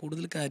എനിക്കറിയാം,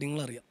 കൂടുതൽ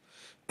കാര്യങ്ങളറിയാം.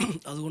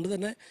 അതുകൊണ്ട്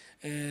തന്നെ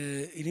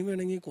ഇനി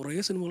വേണമെങ്കിൽ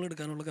കുറേ സിനിമകൾ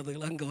എടുക്കാനുള്ള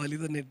കഥകൾ അങ്കമാലി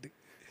തന്നെ ഉണ്ട്.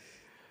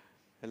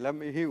 എല്ലാം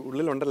ഈ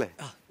ഉള്ളിലുണ്ടല്ലേ?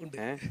 ഉണ്ട്.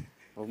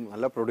 അപ്പം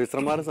നല്ല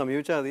പ്രൊഡ്യൂസർമാരെ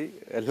സമീപിച്ചാൽ മതി,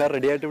 എല്ലാം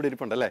റെഡി ആയിട്ട് ഇവിടെ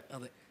ഇരിപ്പുണ്ടല്ലേ?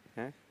 അതെ.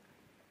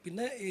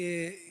 പിന്നെ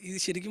ഇത്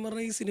ശരിക്കും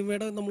പറഞ്ഞാൽ ഈ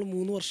സിനിമയുടെ നമ്മൾ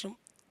 3 വർഷം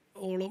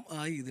ഓളം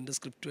ആയി ഇതിൻ്റെ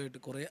സ്ക്രിപ്റ്റുമായിട്ട്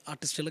കുറേ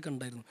ആർട്ടിസ്റ്റുകളൊക്കെ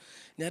ഉണ്ടായിരുന്നു.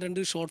 ഞാൻ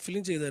 2 ഷോർട്ട്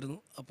ഫിലിം ചെയ്തായിരുന്നു.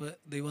 അപ്പോൾ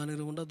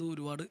ദൈവാനുഗ്രഹം കൊണ്ട് അത്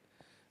ഒരുപാട്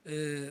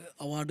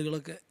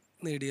അവാർഡുകളൊക്കെ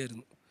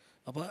നേടിയായിരുന്നു.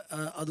 അപ്പോൾ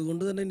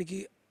അതുകൊണ്ട് തന്നെ എനിക്ക്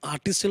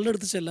ആർട്ടിസ്റ്റുകളുടെ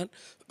അടുത്ത് ചെല്ലാൻ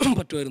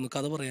പറ്റുമായിരുന്നു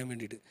കഥ പറയാൻ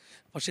വേണ്ടിയിട്ട്.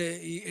 പക്ഷേ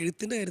ഈ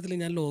എഴുത്തിൻ്റെ കാര്യത്തിൽ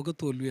ഞാൻ ലോക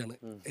തോൽവിയാണ്.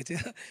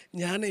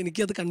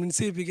 എനിക്കത് കൺവിൻസ്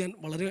ചെയ്യിപ്പിക്കാൻ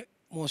വളരെ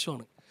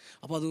മോശമാണ്.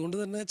 അപ്പോൾ അതുകൊണ്ട്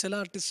തന്നെ ചില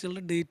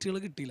ആർട്ടിസ്റ്റുകളുടെ ഡേറ്റുകൾ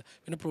കിട്ടിയില്ല.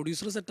 പിന്നെ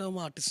പ്രൊഡ്യൂസർ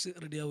സെറ്റാകുമ്പോൾ ആർട്ടിസ്റ്റ്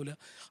റെഡി ആവില്ല.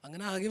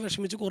 അങ്ങനെ ആകെ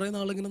വിഷമിച്ച് കുറേ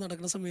നാളിങ്ങനെ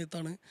നടക്കുന്ന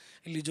സമയത്താണ്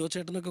ലിജോ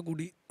ചേട്ടനൊക്കെ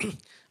കൂടി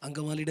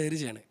അങ്കമാലി ഡയറി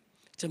ചെയ്യണേ,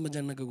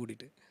 ചെമ്പഞ്ചേട്ടനൊക്കെ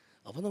കൂടിയിട്ട്.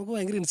 അപ്പോൾ നമുക്ക്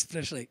ഭയങ്കര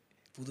ഇൻസ്പിറേഷനായി.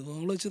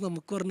 പുതുമുഖങ്ങൾ വെച്ച്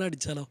നമുക്ക് പറഞ്ഞാൽ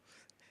അടിച്ചാലോ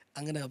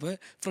അങ്ങനെ. അപ്പോൾ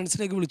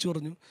ഫ്രണ്ട്സിനെയൊക്കെ വിളിച്ചു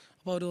പറഞ്ഞു.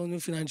 അപ്പോൾ അവർ പറഞ്ഞു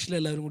ഫിനാൻഷ്യലി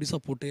എല്ലാവരും കൂടി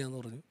സപ്പോർട്ട് ചെയ്യാമെന്ന്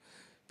പറഞ്ഞു.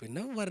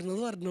 പിന്നെ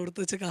വരുന്നിടത്ത്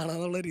വെച്ച്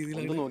കാണാന്നുള്ള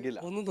രീതിയിലാണ്.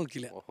 ഒന്നും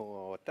നോക്കിയില്ല.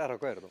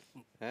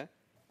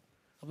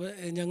 അപ്പോൾ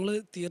ഞങ്ങൾ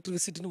തിയേറ്റർ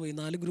വിസിറ്റിന് പോയി.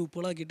 4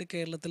 ഗ്രൂപ്പുകളാക്കിയിട്ട്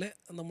കേരളത്തിലെ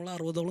നമ്മൾ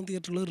 60ഓളം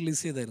തിയേറ്ററുകൾ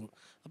റിലീസ് ചെയ്തായിരുന്നു.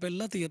 അപ്പോൾ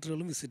എല്ലാ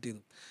തിയേറ്ററുകളും വിസിറ്റ്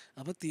ചെയ്തു.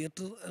 അപ്പോൾ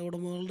തിയേറ്റർ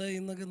ഉടമകളുടെ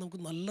നിന്നൊക്കെ നമുക്ക്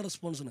നല്ല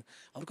റെസ്പോൺസാണ്.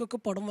 അവർക്കൊക്കെ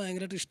പടം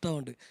ഭയങ്കരമായിട്ട്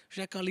ഇഷ്ടമാവുന്നുണ്ട്.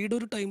 പക്ഷേ ആ കളിയുടെ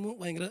ഒരു ടൈം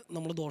ഭയങ്കര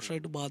നമ്മൾ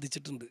ദോഷമായിട്ട്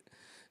ബാധിച്ചിട്ടുണ്ട്.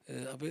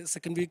 അപ്പോൾ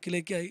സെക്കൻഡ്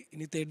വീക്കിലേക്കായി.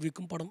 ഇനി 3rd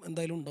വീക്കും പടം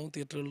എന്തായാലും ഉണ്ടാവും,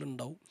 തിയേറ്ററുകളിൽ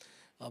ഉണ്ടാവും.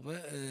 അപ്പോൾ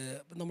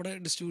നമ്മുടെ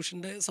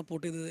ഡിസ്ട്രിബ്യൂഷൻ്റെ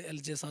സപ്പോർട്ട് ചെയ്തത്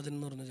LJ സാജൻ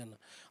എന്ന് പറഞ്ഞ ചേട്ടൻ,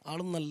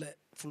 ആളും നല്ല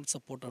ഫുൾ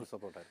സപ്പോർട്ടാണ്.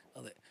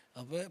 അതെ.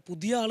 അപ്പോൾ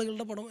പുതിയ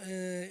ആളുകളുടെ പടം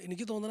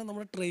എനിക്ക് തോന്നുന്നത്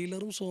നമ്മുടെ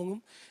ട്രെയിലറും സോങ്ങും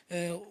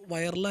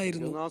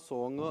വൈറലായിരുന്നു. ആ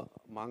സോങ്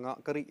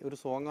മാങ്ങാക്കറി ഒരു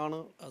സോങ്ങാണ്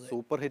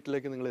സൂപ്പർ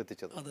ഹിറ്റിലേക്ക് നിങ്ങൾ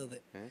എത്തിച്ചത്. അതെ അതെ.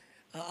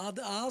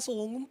 ആ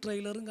സോങ്ങും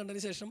ട്രെയിലറും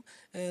കണ്ടതിന് ശേഷം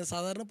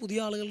സാധാരണ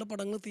പുതിയ ആളുകളുടെ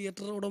പടങ്ങൾ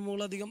തിയേറ്റർ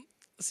ഉടമകൾ അധികം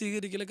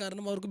സ്വീകരിക്കില്ല,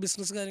 കാരണം അവർക്ക്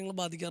ബിസിനസ് കാര്യങ്ങൾ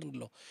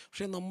ബാധിക്കാറുണ്ടല്ലോ.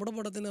 പക്ഷേ നമ്മുടെ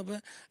പടത്തിന് അപ്പോൾ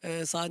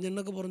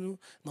സാജനൊക്കെ പറഞ്ഞു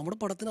നമ്മുടെ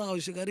പടത്തിന്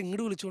ആവശ്യക്കാർ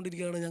ഇങ്ങോട്ട്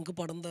വിളിച്ചുകൊണ്ടിരിക്കുകയാണ്, ഞങ്ങൾക്ക്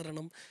പടം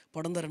തരണം.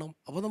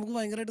 അപ്പോൾ നമുക്ക്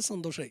ഭയങ്കരമായിട്ട്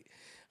സന്തോഷമായി.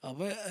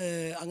 അപ്പോൾ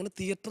അങ്ങനെ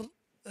തിയേറ്റർ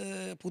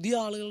പുതിയ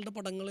ആളുകളുടെ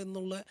പടങ്ങൾ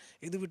എന്നുള്ള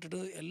ഇത് വിട്ടിട്ട്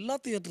എല്ലാ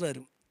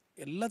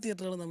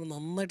തിയേറ്ററുകളും നമ്മൾ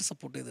നന്നായിട്ട്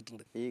സപ്പോർട്ട്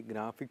ചെയ്തിട്ടുണ്ട്. ഈ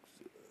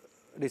ഗ്രാഫിക്സ്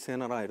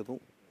ഡിസൈനറായിരുന്നു,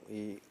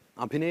 ഈ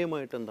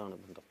അഭിനയമായിട്ട് എന്താണ്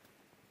ബന്ധം?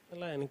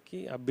 അല്ല, എനിക്ക്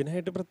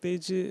അഭിനയമായിട്ട്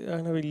പ്രത്യേകിച്ച്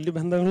അങ്ങനെ വലിയ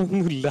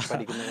ബന്ധങ്ങളൊന്നുമില്ല.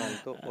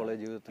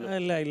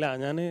 ഇല്ല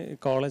ഞാൻ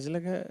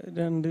കോളേജിലൊക്കെ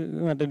 2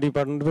 മറ്റേ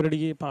ഡിപ്പാർട്ട്മെന്റ്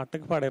പരിപാടിക്ക്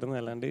പാട്ടൊക്കെ പാടായിരുന്നു.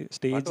 അല്ലാണ്ട്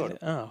സ്റ്റേജിൽ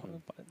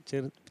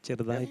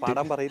ചെറുതായിട്ട്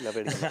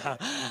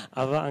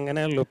അപ്പോൾ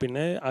അങ്ങനെയല്ലോ.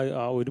 പിന്നെ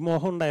ഒരു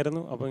മോഹം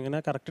ഉണ്ടായിരുന്നു. അപ്പോൾ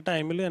ഇങ്ങനെ കറക്റ്റ്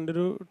ടൈമിൽ എൻ്റെ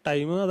ഒരു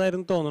ടൈം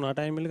അതായിരുന്നു തോന്നുന്നു. ആ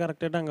ടൈമിൽ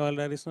കറക്റ്റായിട്ട് അങ്കമാലി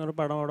ഡയറീസ് എന്നൊരു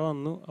പടം അവിടെ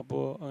വന്നു.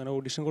 അപ്പോൾ അങ്ങനെ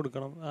ഓഡിഷൻ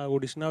കൊടുക്കണം. ആ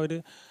ഓഡിഷൻ അവർ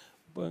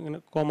ഇങ്ങനെ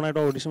കോമൺ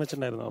ആയിട്ട് ഓഡിഷൻ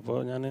വെച്ചിട്ടുണ്ടായിരുന്നു. അപ്പോൾ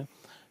ഞാൻ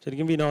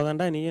ശരിക്കും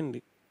വിനോദൻ്റെ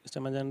അനിയനുണ്ട്,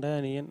 ചെമ്മഞ്ചാൻ്റെ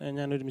അനിയൻ,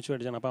 ഞാൻ ഒരുമിച്ച്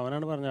പഠിച്ചാണ്. അപ്പോൾ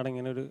അവനാണ് പറഞ്ഞാൽ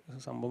ഇങ്ങനെ ഒരു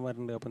സംഭവം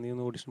വരുന്നുണ്ട്, അപ്പോൾ നീ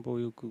ഒന്ന് ഓഡിഷൻ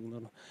പോയി നോക്കൂ എന്ന്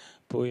പറഞ്ഞു.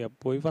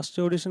 പോയി ഫസ്റ്റ്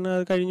ഓഡിഷൻ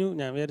അത് കഴിഞ്ഞു.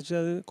 ഞാൻ വിചാരിച്ചു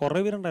അത് കുറേ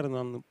പേരുണ്ടായിരുന്നു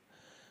അന്നും.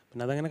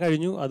 പിന്നെ അതങ്ങനെ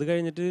കഴിഞ്ഞു. അത്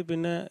കഴിഞ്ഞിട്ട്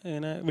പിന്നെ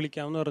ഇങ്ങനെ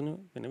വിളിക്കാമെന്ന് പറഞ്ഞു.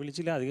 പിന്നെ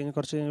വിളിച്ചില്ല. അത് കഴിഞ്ഞ്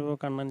കുറച്ച് കഴിഞ്ഞപ്പോൾ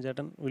കണ്ണൻ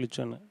ചേട്ടൻ വിളിച്ചു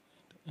തന്നെ.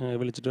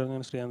 വിളിച്ചിട്ട്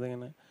പറഞ്ഞു ശ്രീകാന്ത്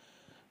ഇങ്ങനെ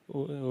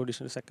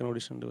ഓഡിഷൻ സെക്കൻഡ്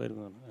ഓഡിഷൻ ഉണ്ട്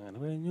വരുന്നു പറഞ്ഞു. അങ്ങനെ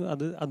കഴിഞ്ഞു.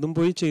 അതും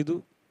പോയി ചെയ്ത്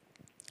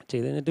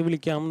കഴിഞ്ഞിട്ട്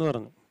വിളിക്കാമെന്ന്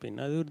പറഞ്ഞു. പിന്നെ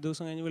അത് ഒരു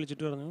ദിവസം കഴിഞ്ഞ്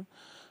വിളിച്ചിട്ട് പറഞ്ഞു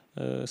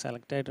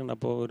സെലക്ട് ആയിട്ടുണ്ട്,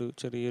 അപ്പോൾ ഒരു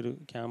ചെറിയൊരു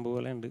ക്യാമ്പ്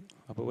പോലെ ഉണ്ട്,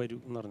 അപ്പോൾ വരൂ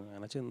എന്ന് പറഞ്ഞു.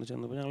 അങ്ങനെ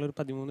ചെന്നപ്പോൾ ഞങ്ങളൊരു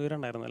 13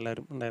 പേരുണ്ടായിരുന്നു,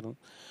 എല്ലാവരും ഉണ്ടായിരുന്നു.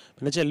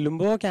 പിന്നെ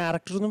ചെല്ലുമ്പോൾ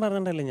ക്യാരക്ടറൊന്നും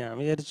പറഞ്ഞിട്ടുണ്ടല്ലേ, ഞാൻ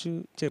വിചാരിച്ചു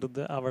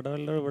ചെറുത് അവിടെ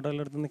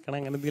വല്ലയിടത്ത് നിൽക്കണം,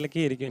 അങ്ങനെ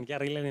എന്തെങ്കിലുമൊക്കെ ആയിരിക്കും.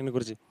 എനിക്കറിയില്ല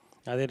ഇതിനെക്കുറിച്ച്,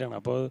 ആദ്യമായിട്ടാണ്.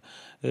 അപ്പോൾ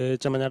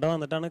ചെമ്മഞ്ഞാട്ട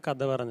വന്നിട്ടാണ്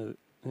കഥ പറഞ്ഞത്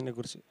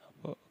ഇതിനെക്കുറിച്ച്.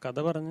 അപ്പോൾ കഥ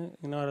പറഞ്ഞ്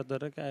ഇങ്ങനെ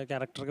ഓരോരുത്തരുടെ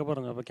ക്യാരക്ടറൊക്കെ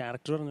പറഞ്ഞു. അപ്പോൾ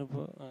ക്യാരക്ടർ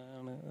പറഞ്ഞപ്പോൾ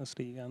ആണ്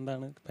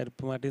ശ്രീകാന്താണ്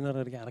പരിപ്പ് മാറ്റി എന്ന്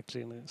പറഞ്ഞൊരു ക്യാരക്ടർ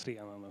ചെയ്യുന്നത്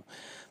ശ്രീകാന്താണ്.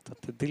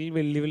 സത്യത്തിൽ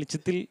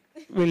വെളിച്ചത്തിൽ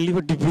വെള്ളി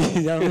പൊട്ടിപ്പോയി,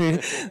 ഞാൻ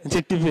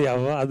ചെട്ടിപ്പോയി.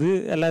 അപ്പോൾ അത്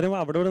എല്ലാവരും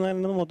അവിടെ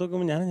നിന്ന് മൊത്തം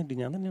നോക്കുമ്പോൾ ഞാൻ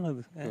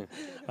തന്നെയാണത്.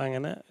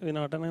 അങ്ങനെ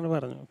വിനോട്ടൻ അങ്ങനെ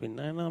പറഞ്ഞു.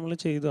 പിന്നെ നമ്മൾ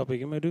ചെയ്തു.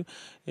 അപ്പോഴേക്കും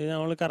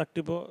നമ്മൾ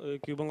കറക്റ്റ് ഇപ്പോൾ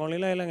ക്യൂബൻ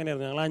കോളനിയിലായാലും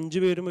അങ്ങനെയായിരുന്നു. ഞങ്ങൾ 5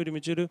 പേരും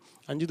ഒരുമിച്ചൊരു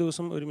 5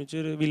 ദിവസം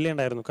ഒരുമിച്ചൊരു വില്ല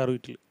ഉണ്ടായിരുന്നു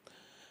കറുവീട്ടിൽ.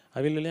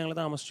 ആ വില്ലയിൽ ഞങ്ങൾ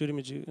താമസിച്ച്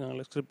ഒരുമിച്ച് ഞങ്ങൾ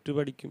സ്ക്രിപ്റ്റ്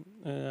പഠിക്കും,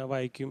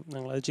 വായിക്കും,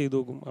 ഞങ്ങളത് ചെയ്തു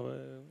നോക്കും.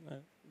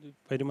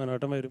 വരും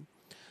മനോട്ടം വരും,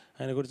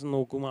 അതിനെക്കുറിച്ച്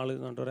നോക്കും ആൾ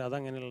എന്നിട്ട് പറയും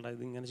അതങ്ങനെയുള്ള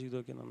ഇത് ഇങ്ങനെ ചെയ്തു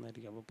നോക്കിയാൽ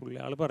നന്നായിരിക്കും. അപ്പോൾ പുള്ളി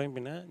ആൾ പറയും.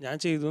 പിന്നെ ഞാൻ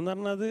ചെയ്തു എന്ന്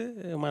പറഞ്ഞാൽ അത്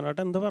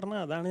മനോട്ട് എന്താ പറഞ്ഞാൽ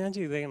അതാണ് ഞാൻ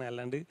ചെയ്തേക്കണത്.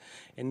 അല്ലാണ്ട്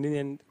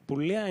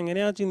പുള്ളി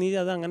എങ്ങനെയാ നീ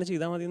അത് അങ്ങനെ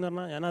ചെയ്താൽ മതി എന്ന്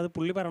പറഞ്ഞാൽ ഞാൻ അത്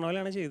പുള്ളി പറഞ്ഞ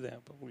പോലെയാണ് ചെയ്തത്.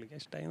 അപ്പോൾ പുള്ളിക്ക്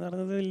ഇഷ്ടമായി എന്ന്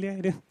പറഞ്ഞത് വലിയ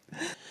കാര്യം.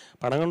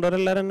 പടം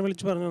കൊണ്ടുവരെല്ലാവരും എന്നെ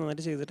വിളിച്ച് പറഞ്ഞു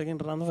നന്നായിട്ട് ചെയ്തിട്ടൊക്കെ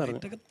ഉണ്ടാന്ന്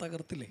പറഞ്ഞു.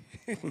 തകർത്തില്ലേ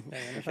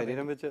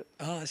ശരീരം വെച്ച്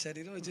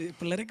ശരീരം വെച്ച്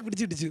പിള്ളേരൊക്കെ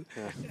പിടിച്ചിടിച്ചു,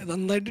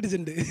 നന്നായിട്ട്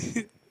ഇടിച്ചിട്ടുണ്ട്.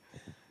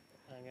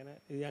 അങ്ങനെ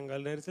ഈ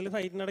അങ്കാൽ ഡയറീസിൽ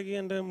ഫൈറ്റിനിടയ്ക്ക്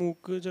എൻ്റെ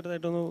മൂക്ക്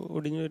ചെറുതായിട്ടൊന്ന്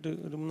ഒടിഞ്ഞു പോയിട്ട്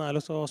ഒരു 4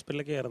 ദിവസം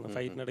ഹോസ്പിറ്റലിലൊക്കെ ആയിരുന്നു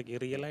ഫൈറ്റിനിടയ്ക്ക്.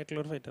 റിയൽ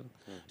ആയിട്ടുള്ള ഒരു ഫൈറ്റായിരുന്നു.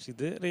 പക്ഷെ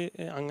ഇത്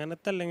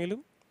അങ്ങനത്തെ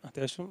അല്ലെങ്കിലും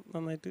അത്യാവശ്യം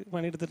നന്നായിട്ട്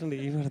പണിയെടുത്തിട്ടുണ്ട്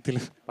ഈ പടത്തിൽ.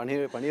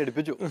 പണി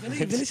എടുപ്പിച്ചു.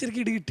 ഇവന്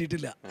ശരിക്കും ഇടി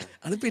കിട്ടിയിട്ടില്ല,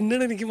 അത്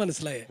പിന്നീട് എനിക്ക്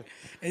മനസ്സിലായത്.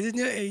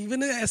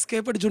 ഇവന്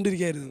എസ്കേപ്പ്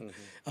അടിച്ചുകൊണ്ടിരിക്കുകയായിരുന്നു.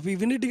 അപ്പോൾ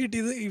ഇവന്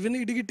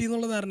ഇടി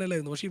കിട്ടിയെന്നുള്ള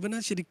ധാരണയിലായിരുന്നു. പക്ഷെ ഇവനെ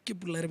ശരിക്കും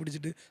പിള്ളേരെ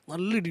പിടിച്ചിട്ട്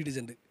നല്ല ഇടി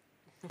ഇടിച്ചിട്ടുണ്ട്.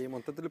 ഈ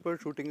മൊത്തത്തിൽ ഇപ്പോൾ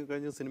ഷൂട്ടിംഗ്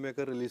കഴിഞ്ഞ്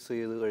സിനിമയൊക്കെ റിലീസ്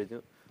ചെയ്ത് കഴിഞ്ഞ്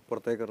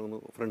പുറത്തേക്ക് ഇറങ്ങുന്നു,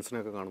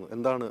 ഫ്രണ്ട്സിനെയൊക്കെ കാണുന്നു.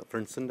 എന്താണ്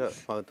ഫ്രണ്ട്സിൻ്റെ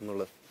ഭാഗത്തു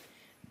നിന്നുള്ള?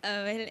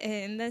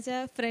 എന്താ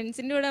വെച്ചാൽ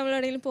ഫ്രണ്ട്സിൻ്റെ കൂടെ നമ്മൾ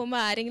എവിടെയെങ്കിലും പോകുമ്പോൾ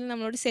ആരെങ്കിലും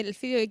നമ്മളോട്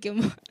സെൽഫി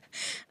ചോദിക്കുമ്പോൾ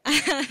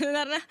എന്ന്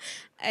പറഞ്ഞാൽ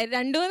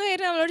 2-3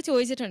 പേര് നമ്മളോട്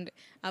ചോദിച്ചിട്ടുണ്ട്.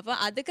 അപ്പോൾ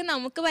അതൊക്കെ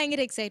നമുക്ക്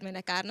ഭയങ്കര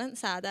എക്സൈറ്റ്മെൻറ്റാണ്. കാരണം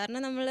സാധാരണ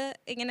നമ്മൾ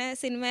ഇങ്ങനെ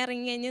സിനിമ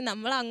ഇറങ്ങി കഴിഞ്ഞ്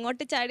നമ്മൾ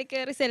അങ്ങോട്ട് ചാടി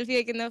കയറി സെൽഫി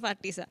വയ്ക്കുന്ന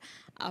പാർട്ടീസാണ്.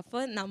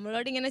 അപ്പോൾ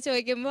നമ്മളോട് ഇങ്ങനെ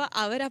ചോദിക്കുമ്പോൾ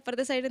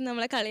അവരപ്പുറത്തെ സൈഡിൽ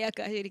നമ്മളെ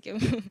കളിയാക്കുക ശരിക്കും.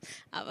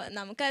 അപ്പോൾ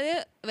നമുക്കത്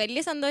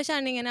വലിയ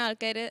സന്തോഷമാണ് ഇങ്ങനെ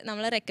ആൾക്കാർ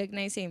നമ്മളെ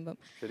റെക്കഗ്നൈസ് ചെയ്യുമ്പം.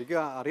 ശരിക്കും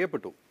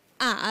അറിയപ്പെട്ടു.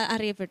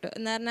 അറിയപ്പെട്ടു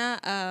എന്ന് പറഞ്ഞാൽ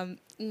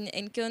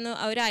എനിക്ക് തോന്നുന്നു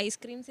ഒരു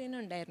ഐസ്ക്രീം സീൻ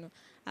ഉണ്ടായിരുന്നു.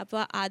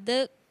 അപ്പോൾ അത്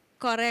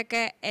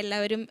കുറേയൊക്കെ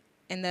എല്ലാവരും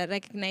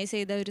റെക്കഗ്നൈസ്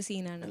ചെയ്ത ഒരു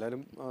സീനാണ്.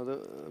 എല്ലാവരും അത്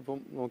ഇപ്പം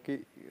നോക്കി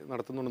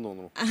നടത്തുന്നുണ്ടെന്ന്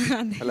തോന്നുന്നു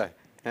അല്ലേ?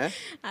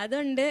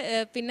 അതുണ്ട്.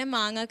 പിന്നെ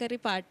മാങ്ങാക്കറി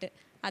പാട്ട്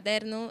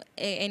അതായിരുന്നു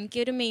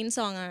എനിക്കൊരു മെയിൻ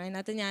സോങ് ആണ്.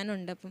 അതിനകത്ത്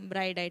ഞാനുണ്ട് അപ്പം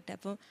ബ്രൈഡായിട്ട്.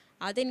 അപ്പം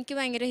അതെനിക്ക്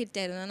ഭയങ്കര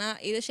ഹിറ്റായിരുന്നു. എന്നാൽ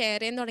ഇത് ഷെയർ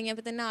ചെയ്യാൻ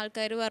തുടങ്ങിയപ്പോൾ തന്നെ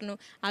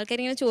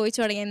ആൾക്കാരിങ്ങനെ ചോദിച്ചു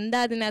തുടങ്ങി എന്താ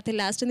അതിനകത്ത്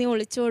ലാസ്റ്റ് നീ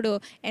ഒളിച്ചോടുവോ,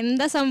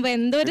 എന്താ സംഭവം,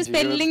 എന്തോ ഒരു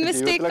സ്പെല്ലിംഗ്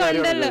മിസ്റ്റേക്ക്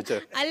ഉണ്ടല്ലോ.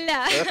 അല്ല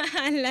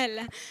അല്ല അല്ല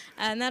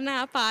എന്ന് പറഞ്ഞാൽ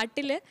ആ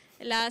പാട്ടിൽ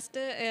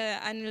ലാസ്റ്റ്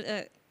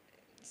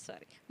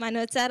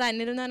മനോജ് സാർ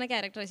അനിൽ എന്ന് പറഞ്ഞ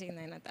ക്യാരക്ടർ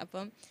ചെയ്യുന്നത് അതിനകത്ത്.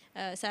 അപ്പം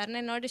സാറിന്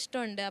എന്നോട്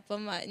ഇഷ്ടമുണ്ട്.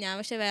 അപ്പം ഞാൻ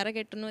പക്ഷെ വേറെ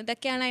കെട്ടുന്നു.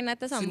 ഇതൊക്കെയാണ്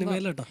അതിനകത്ത് സംഭവം.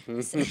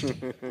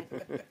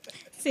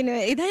 സിനിമ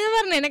ഇതാ ഞാൻ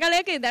പറഞ്ഞു, എന്നെ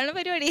കളിയൊക്കെ ഇതാണ്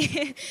പരിപാടി.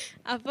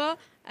 അപ്പോൾ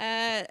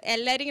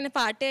എല്ലാവരും ഇങ്ങനെ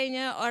പാട്ട്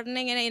കഴിഞ്ഞ് ഉടനെ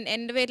ഇങ്ങനെ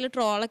എൻ്റെ പേരിൽ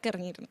ട്രോളൊക്കെ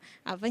ഇറങ്ങിയിരുന്നു.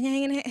 അപ്പോൾ ഞാൻ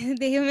ഇങ്ങനെ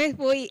ദൈവമേ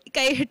പോയി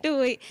കൈവിട്ട്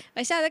പോയി.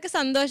 പക്ഷെ അതൊക്കെ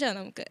സന്തോഷമാണ്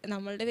നമുക്ക്.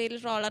 നമ്മളുടെ പേരിൽ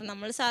ട്രോളർ,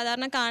 നമ്മൾ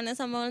സാധാരണ കാണുന്ന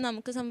സംഭവങ്ങൾ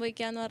നമുക്ക്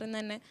സംഭവിക്കുക എന്ന്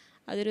പറയുന്നത് തന്നെ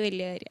അതൊരു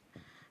വലിയ കാര്യമാണ്.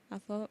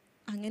 അപ്പോൾ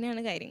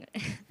അങ്ങനെയാണ് കാര്യങ്ങൾ.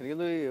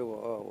 എനിക്കൊന്ന്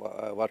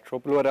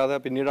വർക്ക്ഷോപ്പിൽ വരാതെ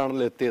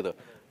പിന്നീടാണല്ലോ എത്തിയത്.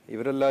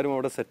 ഇവരെല്ലാവരും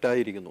അവിടെ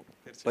സെറ്റായിരിക്കുന്നു.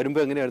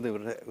 വരുമ്പോൾ എങ്ങനെയായിരുന്നു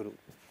ഇവരുടെ ഒരു?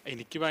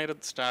 എനിക്ക് ഭയങ്കര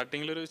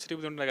സ്റ്റാർട്ടിങ്ങിൽ ഒരു ഇച്ചിരി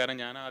ബുദ്ധിമുട്ടുണ്ട്. കാരണം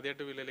ഞാൻ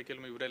ആദ്യമായിട്ട് വില്ലയിലേക്ക്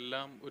വരുമ്പോൾ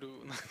ഇവരെല്ലാം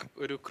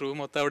ഒരു ക്രൂ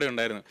മൊത്തം അവിടെ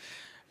ഉണ്ടായിരുന്നു.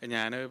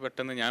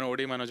 ഞാൻ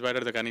ഓടി മനോജ് ഭായിയുടെ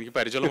അടുത്ത്. കാരണം എനിക്ക്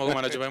പരിചയമുള്ള മുഖം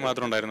മനോജ് ഭായ്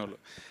മാത്രമേ ഉണ്ടായിരുന്നുള്ളൂ.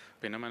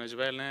 പിന്നെ മനോജ്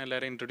ഭായ് എന്നെ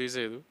എല്ലാവരും ഇൻട്രൊഡ്യൂസ്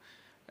ചെയ്തു.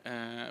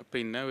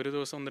 പിന്നെ ഒരു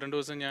ദിവസം 1-2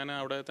 ദിവസം ഞാൻ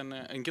അവിടെ തന്നെ,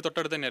 എനിക്ക്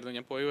തൊട്ടടുത്ത് തന്നെയായിരുന്നു,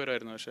 ഞാൻ പോയി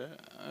വരുമായിരുന്നു. പക്ഷേ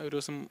ഒരു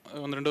ദിവസം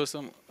 1-2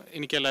 ദിവസം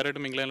എനിക്ക്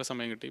എല്ലാവരുമായിട്ട് മിങ്കിൾ ചെയ്യാനുള്ള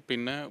സമയം കിട്ടി.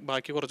 പിന്നെ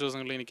ബാക്കി കുറച്ച്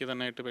ദിവസങ്ങളിൽ എനിക്ക്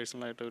തന്നെയായിട്ട്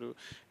പേഴ്സണലായിട്ട് ഒരു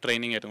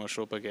ട്രെയിനിങ് ആയിരുന്നു,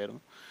 വർക്ക്ഷോപ്പൊക്കെ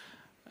ആയിരുന്നു.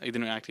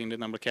 ഇതിന് ആക്ടിങ്ങിൻ്റെ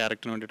നമ്മുടെ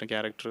ക്യാരക്ടറിന്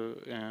വേണ്ടിയിട്ട്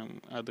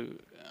അത്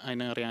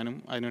അതിനെ അറിയാനും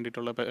അതിന്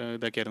വേണ്ടിയിട്ടുള്ള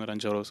ഇതൊക്കെ ആയിരുന്നു ഒരു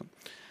 5-6 ദിവസം.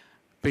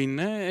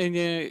 പിന്നെ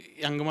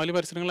അങ്കമാലി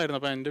പരിസരങ്ങളായിരുന്നു.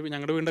 അപ്പോൾ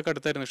ഞങ്ങളുടെ വീടിൻ്റെ ഒക്കെ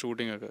അടുത്തായിരുന്നു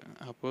ഷൂട്ടിംഗ് ഒക്കെ.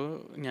 അപ്പോൾ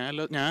ഞാൻ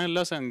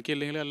എല്ലാ ദിവസവും,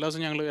 എനിക്കില്ലെങ്കിൽ എല്ലാ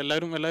ദിവസവും ഞങ്ങൾ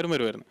എല്ലാവരും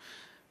വരുമായിരുന്നു.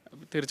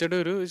 തീർച്ചയായിട്ടും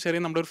ഒരു ചെറിയ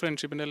നമ്മുടെ ഒരു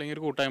ഫ്രണ്ട്ഷിപ്പിൻ്റെ അല്ലെങ്കിൽ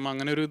ഒരു കൂട്ടായ്മ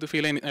അങ്ങനെ ഒരു ഇത്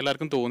ഫീൽ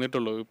എല്ലാവർക്കും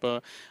തോന്നിയിട്ടുള്ളൂ. ഇപ്പോൾ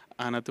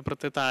അതിനകത്ത്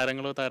പ്രത്യേക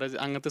താരങ്ങളോ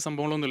അങ്ങനത്തെ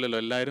സംഭവങ്ങളൊന്നും ഇല്ലല്ലോ.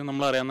 എല്ലാവരും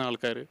നമ്മളറിയാവുന്ന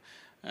ആൾക്കാർ.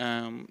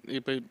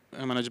 ഇപ്പോൾ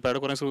മനോജ് ഭായുടെ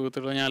കുറേ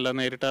സുഹൃത്തുക്കൾ ഞാൻ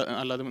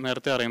അല്ലാതെ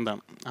നേരത്തെ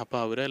അറിയുന്നതാണ്. അപ്പോൾ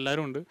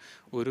അവരെല്ലാവരും ഉണ്ട്.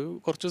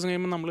 കുറച്ച് ദിവസം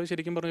കഴിയുമ്പോൾ നമ്മൾ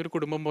ശരിക്കും പറഞ്ഞ ഒരു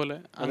കുടുംബം പോലെ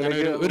അങ്ങനെ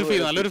ഒരു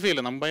ഫീൽ, നല്ലൊരു ഫീൽ.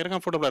 നമ്മൾ ഭയങ്കര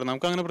കംഫർട്ടബിൾ ആയിരുന്നു.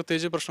 നമുക്ക് അങ്ങനെ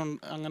പ്രത്യേകിച്ച്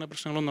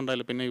പ്രശ്നങ്ങളൊന്നും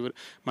ഉണ്ടായില്ല. പിന്നെ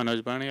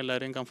മനോജ് ഭായാണ്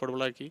എല്ലാവരെയും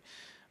കംഫർട്ടബിൾ ആക്കി,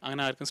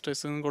 അങ്ങനെ ആർക്കും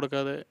സ്ട്രെസ്സൊന്നും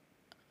കൊടുക്കാതെ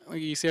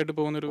ഈസി ആയിട്ട്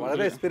പോകുന്നൊരു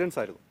എക്സ്പീരിയൻസ്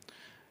ആയിരുന്നു.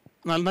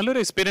 നല്ലൊരു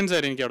എക്സ്പീരിയൻസ്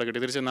ആയിരുന്നു എനിക്ക് അവിടെ കിട്ടി.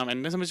 തീർച്ചയായും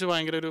എന്നെ സംബന്ധിച്ച്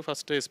ഭയങ്കര ഒരു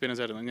ഫസ്റ്റ്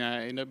എക്സ്പീരിയൻസ് ആയിരുന്നു. ഞാൻ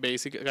ഇതിൻ്റെ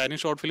ബേസിക് കാര്യം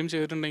ഷോർട്ട് ഫിലിം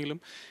ചെയ്തിട്ടുണ്ടെങ്കിലും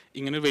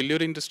ഇങ്ങനെ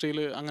വലിയൊരു ഇൻഡസ്ട്രിയിൽ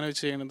അങ്ങനെ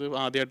ചെയ്യുന്നത്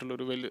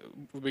ആദ്യമായിട്ടുള്ളൊരു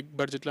ബിഗ്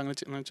ബഡ്ജറ്റിൽ അങ്ങനെ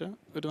വെച്ചാൽ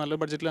ഒരു നല്ല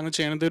ബഡ്ജറ്റിൽ അങ്ങനെ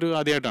ചെയ്യുന്നത് ഒരു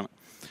ആദ്യമായിട്ടാണ്.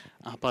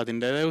 അപ്പോൾ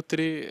അതിൻ്റേതായ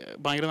ഒത്തിരി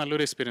ഭയങ്കര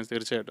നല്ലൊരു എക്സ്പീരിയൻസ്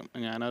തീർച്ചയായിട്ടും.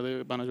 ഞാനത്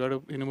മനോജോട്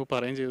ഇതിനു മുമ്പ്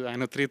പറയുകയും ചെയ്തു.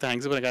 അതിന് ഒത്തിരി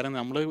താങ്ക്സ് പറയാം. കാരണം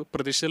നമ്മൾ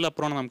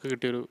പ്രതീക്ഷയിലപ്പുറമാണ് നമുക്ക്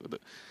കിട്ടിയൊരു ഇത്.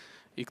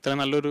 ഇത്ര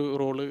നല്ലൊരു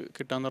റോള്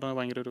കിട്ടാന്ന് പറഞ്ഞാൽ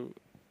ഭയങ്കര ഒരു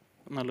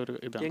നല്ലൊരു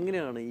ഇതാണ്.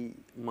 എങ്ങനെയാണ് ഈ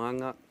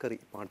മാങ്ങാക്കറി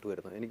പാട്ട്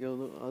വരുന്നത്? എനിക്ക്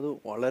തോന്നുന്നു അത്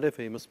വളരെ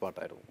ഫേമസ്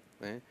പാട്ടായിരുന്നു.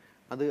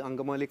 അത്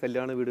അങ്കമാലി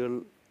കല്യാണ വീടുകളിൽ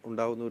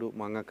ഉണ്ടാകുന്ന ഒരു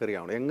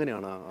മാങ്ങാക്കറിയാണ്.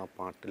 എങ്ങനെയാണ് ആ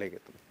പാട്ടിലേക്ക്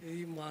എത്തുന്നത്? ഈ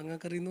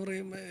മാങ്ങാക്കറി എന്ന്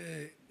പറയുമ്പോൾ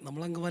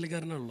നമ്മൾ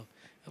അങ്കമാലിക്കാരനാണല്ലോ.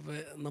 അപ്പോൾ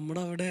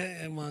നമ്മുടെ അവിടെ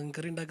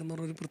മാങ്ങാക്കറി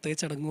ഉണ്ടാക്കുന്ന ഒരു പ്രത്യേക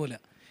ചടങ്ങ് പോലെ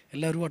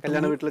എല്ലാവരും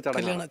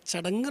കല്യാണ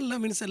ചടങ്ങല്ല,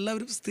 മീൻസ്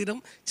എല്ലാവരും സ്ഥിരം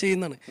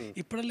ചെയ്യുന്നതാണ്.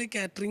 ഇപ്പോഴല്ലേ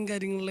കാറ്ററിങ്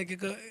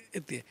കാര്യങ്ങളിലേക്കൊക്കെ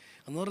എത്തിയേ.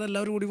 എന്ന് പറഞ്ഞാൽ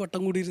എല്ലാവരും കൂടി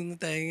വട്ടം കൂടി ഇരുന്ന്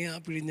തേങ്ങ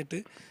പിഴിഞ്ഞിട്ട്,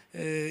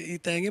 ഈ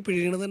തേങ്ങ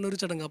പിഴിയണത് തന്നെ ഒരു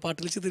ചടങ്ങ്. ആ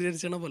പാട്ടിൽ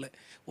ചിത്രീകരിച്ചണ പോലെ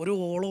ഒരു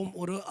ഓളവും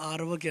ഒരു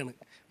ആരവൊക്കെയാണ്,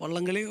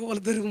 വള്ളംകളി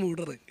പോലത്തെ ഒരു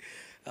മൂടറ്.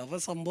 അപ്പോൾ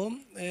സംഭവം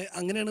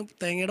അങ്ങനെയാണ്.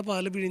 തേങ്ങയുടെ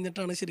പാല്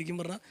പിഴിഞ്ഞിട്ടാണ് ശരിക്കും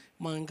പറഞ്ഞാൽ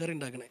മാങ്ങാക്കറി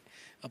ഉണ്ടാക്കണേ.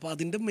 അപ്പോൾ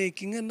അതിൻ്റെ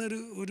മേക്കിംഗ് തന്നെ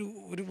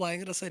ഒരു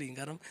ഭയങ്കര രസമായിരിക്കും.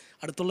 കാരണം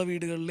അടുത്തുള്ള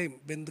വീടുകളിലെയും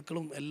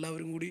ബന്ധുക്കളും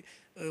എല്ലാവരും കൂടി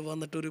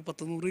വന്നിട്ട് ഒരു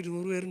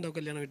 100-200 പേരുണ്ടാവും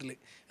കല്യാണ വീട്ടിൽ.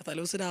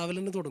 തലേദിവസം രാവിലെ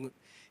തന്നെ തുടങ്ങും.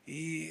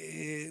 ഈ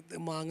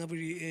മാങ്ങ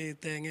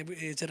തേങ്ങ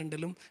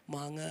ചിരണ്ടലും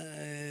മാങ്ങ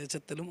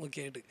ചെത്തലും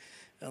ഒക്കെ ആയിട്ട്.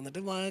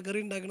 എന്നിട്ട് മാങ്ങാക്കറി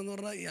ഉണ്ടാക്കണം എന്ന്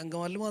പറഞ്ഞാൽ ഈ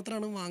അങ്കമാലിൽ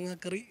മാത്രമാണ്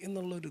മാങ്ങാക്കറി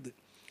എന്നുള്ളൊരിത്.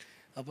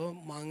 അപ്പോൾ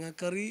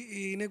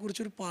മാങ്ങാക്കറിനെ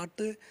കുറിച്ചൊരു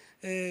പാട്ട്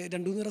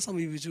 2-3 നേരം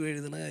സമീപിച്ചു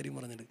എഴുതുന്ന കാര്യം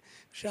പറഞ്ഞിട്ട്.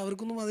 പക്ഷെ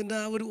അവർക്കൊന്നും അതിൻ്റെ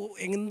ആ ഒരു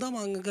എന്താ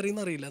മാങ്ങാക്കറി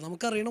എന്ന് അറിയില്ല,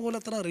 നമുക്കറിയണ പോലെ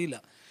അത്ര അറിയില്ല.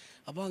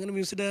 അപ്പോൾ അങ്ങനെ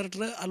മ്യൂസിക്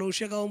ഡയറക്ടർ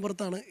അലോഷ്യ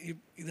കാവുമ്പുറത്താണ്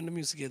ഇതിൻ്റെ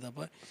മ്യൂസിക് ചെയ്തത്.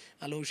 അപ്പോൾ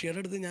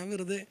അലോഷ്യയുടെ അടുത്ത് ഞാൻ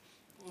വെറുതെ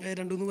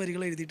 2-3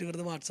 വരികൾ എഴുതിയിട്ട്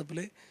വെറുതെ വാട്സപ്പിൽ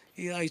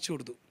അയച്ചു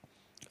കൊടുത്തു.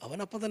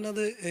 അവനപ്പം തന്നെ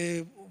അത്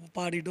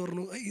പാടിയിട്ട്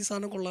പറഞ്ഞു, ഈ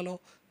സാധനം കൊള്ളാലോ,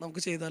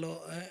 നമുക്ക് ചെയ്താലോ.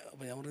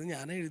 അപ്പോൾ ഞാൻ പറഞ്ഞു,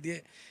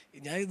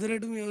 ഞാൻ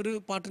ഇതുവരെയായിട്ടും ഒരു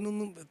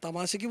പാട്ടിനൊന്നും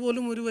തമാശയ്ക്ക്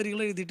പോലും ഒരു വരികൾ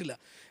എഴുതിയിട്ടില്ല.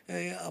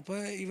 അപ്പോൾ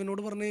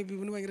ഇവനോട് പറഞ്ഞ്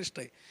ഇവന് ഭയങ്കര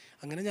ഇഷ്ടമായി.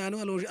 അങ്ങനെ ഞാനും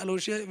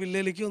അലോഷ്യ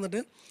വില്ലയിലേക്ക്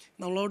വന്നിട്ട്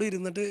നമ്മളോട്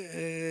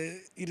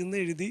ഇരുന്ന്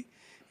എഴുതി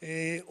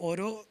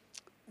ഓരോ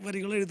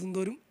വരികൾ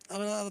എഴുതുന്നവരും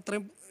അവൻ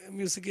അത്രയും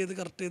മ്യൂസിക് ചെയ്ത്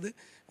കറക്റ്റ് ചെയ്ത്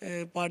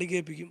പാടി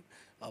കേൾപ്പിക്കും.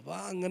 അപ്പോൾ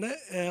അങ്ങനെ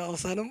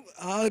അവസാനം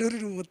ആ ഒരു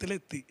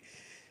രൂപത്തിലെത്തി.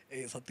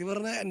 സത്യം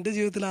പറഞ്ഞാൽ എൻ്റെ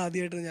ജീവിതത്തിൽ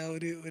ആദ്യമായിട്ട് ഞാൻ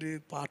ഒരു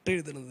പാട്ട്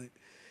എഴുതണത്,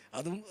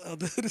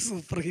 അതൊരു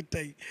സൂപ്പർ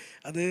ഹിറ്റായി.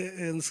 അത്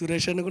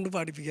സുരേഷ് ഏട്ടനെ കൊണ്ട്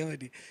പാടിപ്പിക്കാൻ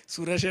പറ്റി.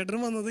 സുരേഷ്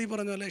ഏട്ടനും വന്നത് ഈ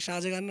പറഞ്ഞ പോലെ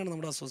ഷാജഹാനാണ്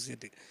നമ്മുടെ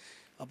അസോസിയേറ്റ്.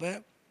 അപ്പോൾ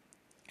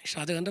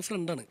ഷാജഹാൻ്റെ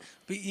ഫ്രണ്ടാണ്.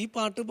 അപ്പോൾ ഈ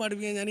പാട്ട്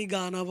പാടിപ്പിക്കാൻ ഞാൻ ഈ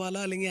ഗാനാപാല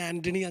അല്ലെങ്കിൽ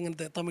ആൻ്റണി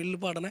അങ്ങനത്തെ തമിഴിൽ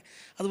പാടണേ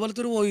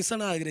അതുപോലത്തെ ഒരു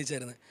വോയിസാണ്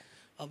ആഗ്രഹിച്ചായിരുന്നത്.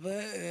 അപ്പോൾ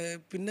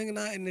പിന്നെ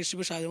ഇങ്ങനെ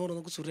അന്വേഷിച്ചപ്പോൾ ഷാജഹാൻ പറഞ്ഞു,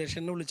 നമുക്ക്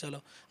സുരേഷനെ വിളിച്ചാലോ,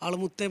 ആൾ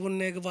മുത്തേ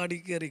പൊന്നെയൊക്കെ പാടി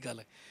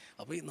കയറിക്കാല്ലേ.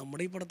 അപ്പോൾ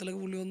നമ്മുടെ ഈ പടത്തിലൊക്കെ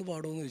പുള്ളി ഒന്ന്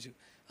പാടുമെന്ന് ചോദിച്ചു.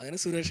 അങ്ങനെ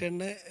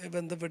സുരേഷേനെ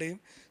ബന്ധപ്പെടുകയും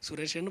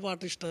സുരേഷേന്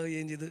പാട്ട്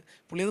ഇഷ്ടമാവുകയും ചെയ്ത്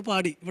പുള്ളി അത്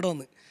പാടി ഇവിടെ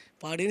വന്ന്.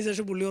 പാടിയതിന്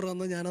ശേഷം പുള്ളി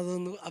പറഞ്ഞു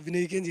ഞാനതൊന്ന്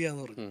അഭിനയിക്കുകയും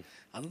ചെയ്യാമെന്ന് പറഞ്ഞു.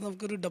 അത്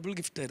നമുക്കൊരു ഡബിൾ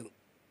ഗിഫ്റ്റായിരുന്നു.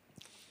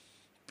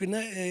 പിന്നെ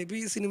ഇപ്പോൾ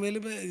ഈ സിനിമയിൽ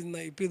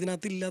ഇപ്പോൾ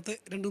ഇതിനകത്ത് ഇല്ലാത്ത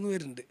 2-3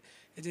 പേരുണ്ട്.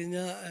 വെച്ച്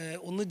കഴിഞ്ഞാൽ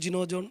ഒന്ന്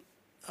ജിനോ ജോൺ,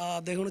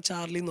 അദ്ദേഹമാണ്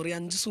ചാർലി എന്ന് പറയും.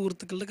 5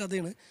 സുഹൃത്തുക്കളുടെ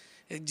കഥയാണ്.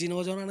 ജിനോ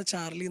ജോണാണ്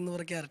ചാർലി എന്ന്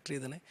പറയുന്ന ക്യാരക്ടർ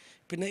ചെയ്തത്.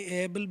 പിന്നെ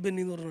ഏബൽ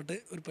ബെന്നി എന്ന് പറഞ്ഞിട്ട്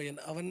ഒരു പയ്യൻ,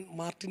 അവൻ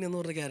മാർട്ടിൻ എന്ന്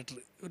പറഞ്ഞ ക്യാരക്ടർ,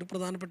 ഒരു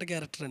പ്രധാനപ്പെട്ട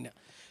ക്യാരക്ടർ തന്നെയാണ്.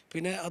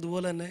 പിന്നെ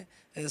അതുപോലെ തന്നെ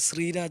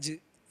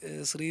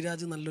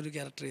ശ്രീരാജ് നല്ലൊരു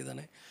ക്യാരക്ടർ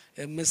ചെയ്താണ്.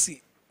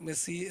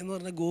 മെസ്സി എന്ന്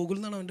പറഞ്ഞാൽ ഗോകുൽ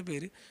എന്നാണ് അവൻ്റെ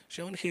പേര്.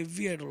 പക്ഷെ അവൻ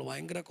ഹെവി ആയിട്ടുള്ള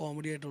ഭയങ്കര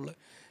കോമഡി ആയിട്ടുള്ള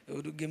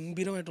ഒരു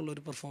ഗംഭീരമായിട്ടുള്ള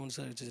ഒരു പെർഫോമൻസ്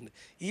കാഴ്ചിട്ടുണ്ട്.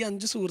 ഈ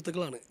 5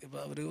 സുഹൃത്തുക്കളാണ്. ഇപ്പോൾ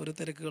അവർ ഓരോ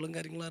തിരക്കുകളും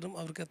കാര്യങ്ങളും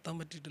അവർക്ക് എത്താൻ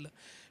പറ്റിയിട്ടില്ല.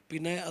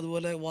 പിന്നെ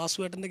അതുപോലെ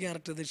വാസുവേട്ടൻ്റെ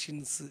ക്യാരക്ടർ ചെയ്ത്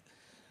ഷിൻസ്.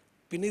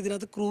 പിന്നെ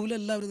ഇതിനകത്ത്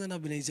ക്രൂവിലെല്ലാവരും തന്നെ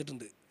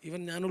അഭിനയിച്ചിട്ടുണ്ട്.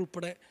 ഈവൻ ഞാൻ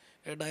ഉൾപ്പെടെ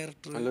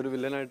ഡയറക്ടർ, നല്ലൊരു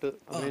വില്ലനായിട്ട്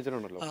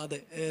അഭിനയിച്ചിട്ടുണ്ടല്ലോ. അതെ,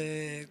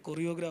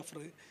 കൊറിയോഗ്രാഫർ,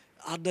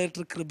 ആർട്ട്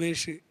ഡയറക്ടർ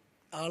കൃപേഷ്,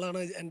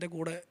 ആളാണ് എൻ്റെ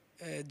കൂടെ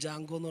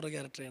ജാങ്കോ എന്ന് പറയുന്ന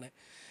ക്യാരക്ടർ ചെയ്യണേ.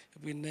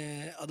 പിന്നെ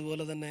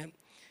അതുപോലെ തന്നെ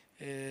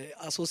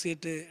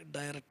അസോസിയേറ്റ്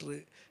ഡയറക്ടർ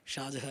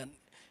ഷാജഹാൻ,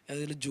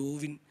 അതുപോലെ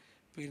ജോവിൻ,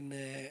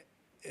 പിന്നെ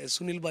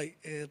സുനിൽ ഭായ്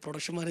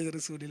പ്രൊഡക്ഷൻ മാനേജർ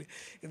സുനിൽ,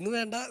 എന്ന്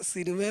വേണ്ട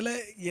സിനിമയിലെ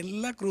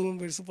എല്ലാ ക്രൂ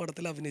മെമ്പേഴ്സും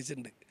പടത്തിൽ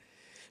അഭിനയിച്ചിട്ടുണ്ട്.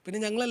 പിന്നെ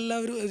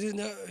ഞങ്ങളെല്ലാവരും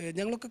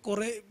ഞങ്ങളൊക്കെ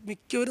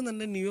മിക്കവരും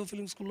തന്നെ ന്യൂ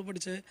ഫിലിം സ്കൂളിൽ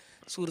പഠിച്ച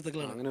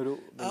സുഹൃത്തുക്കളാണ്.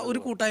 ഒരു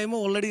കൂട്ടായ്മ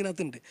ഓൾറെഡി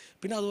ഇതിനകത്തുണ്ട്.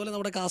 പിന്നെ അതുപോലെ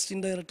നമ്മുടെ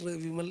കാസ്റ്റിംഗ് ഡയറക്ടർ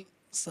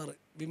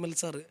വിമൽ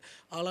സാറ്,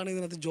 ആളാണ്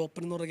ഇതിനകത്ത്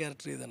ജോപ്പൻ എന്ന് പറയുന്ന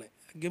ക്യാരക്ടർ ചെയ്തതാണ്.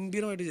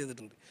 ഗംഭീരമായിട്ട്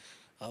ചെയ്തിട്ടുണ്ട്.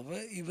 അപ്പോൾ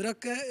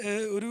ഇവരൊക്കെ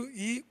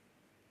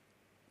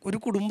ഒരു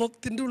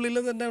കുടുംബത്തിൻ്റെ ഉള്ളിൽ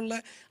തന്നെയുള്ള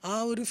ആ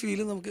ഒരു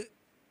ഫീല് നമുക്ക്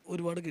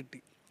ഒരുപാട് കിട്ടി.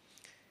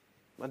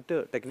 മറ്റ്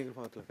ടെക്നിക്കൽ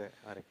ഭാഗത്തിലൊക്കെ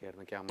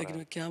ആരൊക്കെയായിരുന്നു?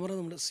 ക്യാമറ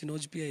നമ്മുടെ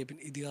സിനോജ് പി അയ്യപ്പൻ,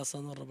 ഇതിഹാസ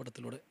എന്ന് പറഞ്ഞ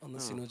പടത്തിലൂടെ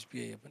വന്ന സിനോജ് പി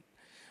അയ്യപ്പൻ.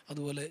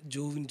 അതുപോലെ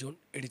ജോവിൻ ജോൺ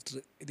എഡിറ്റർ,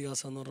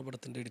 ഇതിഹാസ എന്ന് പറഞ്ഞ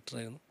പടത്തിൻ്റെ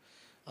എഡിറ്ററായിരുന്നു.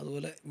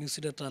 അതുപോലെ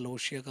music director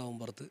അലോഷ്യ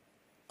Kavumpurath,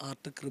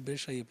 art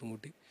Kripesh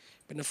Ayyappankutty.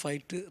 പിന്നെ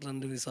ഫൈറ്റ്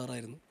രൺവീർ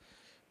സാറായിരുന്നു.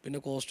 പിന്നെ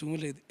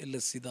കോസ്റ്റ്യൂമിൽ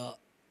ലസിത,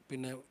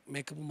 പിന്നെ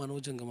മേക്കപ്പ്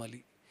മനോജ്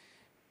അങ്കമാലി.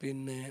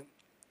 പിന്നെ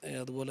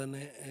അതുപോലെ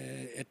തന്നെ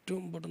ഏറ്റവും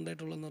ഇമ്പോർട്ടൻ്റ്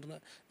ആയിട്ടുള്ളതെന്ന്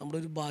പറഞ്ഞാൽ നമ്മുടെ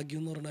ഒരു ഭാഗ്യം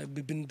എന്ന് പറഞ്ഞാൽ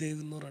ബിപിൻ ദേവ്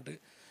എന്ന് പറഞ്ഞിട്ട്,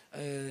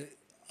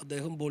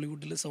 അദ്ദേഹം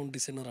ബോളിവുഡിലെ സൗണ്ട്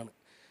ഡിസൈനറാണ്.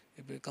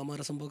 ഇപ്പോൾ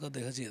കമാര സംഭവമൊക്കെ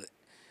അദ്ദേഹം ചെയ്തത്.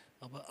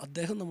 അപ്പോൾ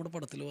അദ്ദേഹം നമ്മുടെ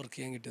പടത്തിൽ വർക്ക്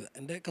ചെയ്യാൻ കിട്ടിയത്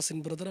എൻ്റെ കസിൻ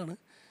ബ്രദറാണ്.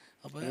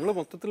 അപ്പോൾ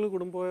മൊത്തത്തിൽ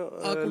കുടുംബം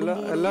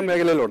എല്ലാ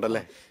മേഖലയിലും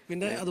ഉണ്ടല്ലേ.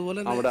 പിന്നെ അതുപോലെ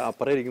അങ്ങനെ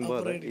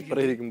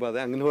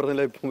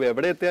പറഞ്ഞാൽ ഇപ്പം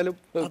എവിടെ എത്തിയാലും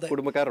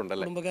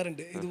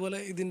കുടുംബക്കാരുണ്ട്. ഇതുപോലെ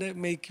ഇതിന്റെ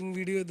മേക്കിംഗ്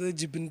വീഡിയോ ഇത്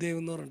ജിബിൻ ദേവ്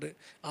എന്ന് പറഞ്ഞിട്ട്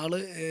ആള്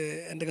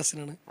എൻ്റെ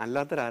കസിനാണ്.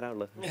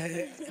 അല്ലാത്തവരാരാളുള്ളത്?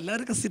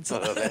 എല്ലാവരും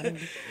കസിൻസാണ്.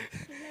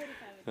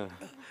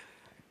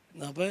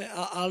 അപ്പോൾ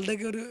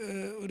ആളുടെയൊക്കെ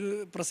ഒരു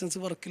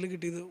പ്രസൻസ് വർക്കിൽ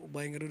കിട്ടിയത്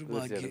ഭയങ്കര ഒരു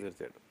ഭാഗ്യം.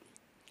 തീർച്ചയായിട്ടും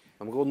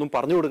നമുക്ക് ഒന്നും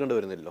പറഞ്ഞു കൊടുക്കേണ്ടി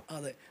വരുന്നില്ലല്ലോ.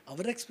 അതെ,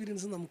 അവരുടെ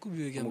എക്സ്പീരിയൻസ് നമുക്ക്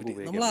ഉപയോഗിക്കാൻ പറ്റും.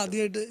 നമ്മൾ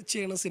ആദ്യമായിട്ട്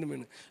ചെയ്യണ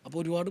സിനിമയാണ്. അപ്പോൾ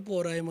ഒരുപാട്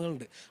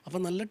പോരായ്മകളുണ്ട്. അപ്പോൾ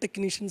നല്ല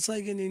ടെക്നീഷ്യൻസ്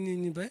ആയി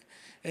കഴിഞ്ഞപ്പോൾ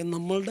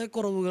നമ്മളുടെ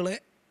കുറവുകളെ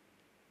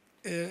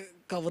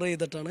കവർ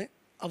ചെയ്തിട്ടാണ്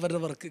അവരുടെ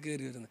വർക്ക്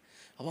കയറി വരുന്നത്.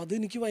 അപ്പോൾ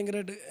അതെനിക്ക്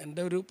ഭയങ്കരമായിട്ട്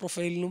എൻ്റെ ഒരു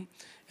പ്രൊഫൈലിനും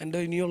എൻ്റെ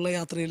ഇനിയുള്ള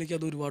യാത്രയിലേക്ക്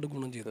അത് ഒരുപാട്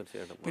ഗുണം ചെയ്തു.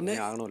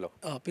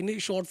 പിന്നെ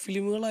ഈ ഷോർട്ട്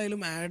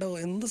ഫിലിമുകളായാലും ആഡോ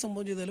എന്ത്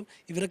സംഭവം ചെയ്താലും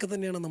ഇവരൊക്കെ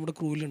തന്നെയാണ് നമ്മുടെ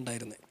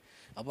ക്രൂവിലുണ്ടായിരുന്നത്.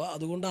 അപ്പോൾ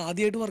അതുകൊണ്ട്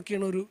ആദ്യമായിട്ട് വർക്ക്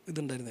ചെയ്യണ ഒരു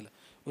ഇതുണ്ടായിരുന്നില്ല.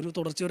 ഒരു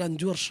തുടർച്ച ഒരു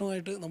 5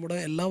 വർഷമായിട്ട് നമ്മുടെ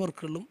എല്ലാ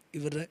വർക്കുകളിലും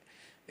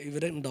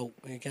ഇവരെ ഉണ്ടാവും.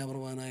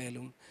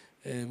 ക്യാമറമാനായാലും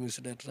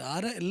മ്യൂസിക്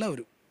ഡയറക്ടർ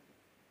എല്ലാവരും.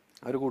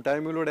 ഒരു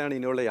കൂട്ടായ്മയിലൂടെയാണ്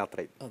ഇനിയുള്ള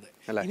യാത്ര. അതെ,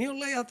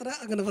 ഇനിയുള്ള യാത്ര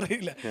അങ്ങനെ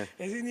പറയില്ല.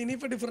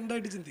 ഇനിയിപ്പോൾ ഡിഫറെൻ്റ്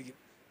ആയിട്ട് ചിന്തിക്കും.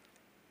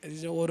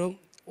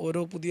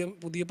 ഓരോ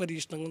പുതിയ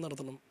പരീക്ഷണങ്ങൾ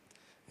നടത്തണം.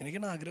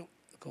 എനിക്കാണ് ആഗ്രഹം.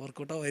 ഒക്കെ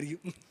വർക്കൗട്ട്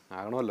ആവുമായിരിക്കും.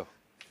 ആകണമല്ലോ.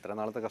 ഇത്ര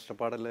നാളത്തെ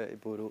കഷ്ടപ്പാടല്ലേ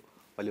ഇപ്പോൾ ഒരു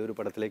വലിയൊരു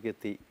പടത്തിലേക്ക്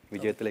എത്തി,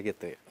 വിജയത്തിലേക്ക്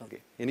എത്തുക. ഓക്കെ,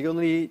 എനിക്ക്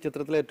തോന്നുന്നു ഈ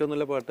ചിത്രത്തിലെ ഏറ്റവും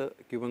നല്ല പാട്ട്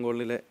ക്യൂബൻ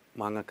കോളനിയിലെ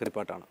മാങ്ങാക്കറി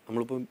പാട്ടാണ്.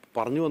 നമ്മളിപ്പം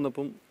പറഞ്ഞു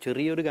വന്നപ്പം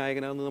ചെറിയൊരു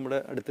ഗായകനാണെന്ന് നമ്മുടെ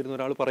അടുത്തിരുന്ന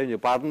ഒരാൾ പറയുകയും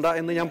ചെയ്തു, പാടണ്ട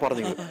എന്ന് ഞാൻ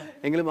പറഞ്ഞു.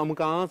 എങ്കിലും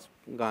നമുക്ക് ആ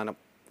ഗാനം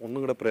ഒന്നും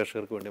കൂടെ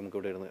പ്രേക്ഷകർക്ക് വേണ്ടി നമുക്ക്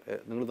ഇവിടെ ഇരുന്ന്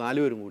നിങ്ങൾ 4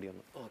 പേരും കൂടി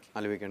ഒന്ന്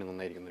ആലോചിക്കുകയാണെങ്കിൽ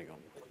നന്നായിരിക്കും എനിക്ക്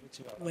തോന്നുന്നു.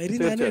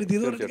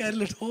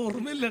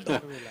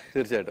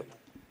 തീർച്ചയായിട്ടും.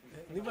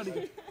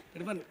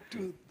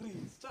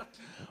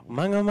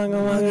 മങ്ങ മങ്ങ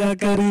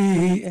മാങ്ങാക്കറി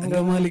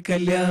അങ്കമാലി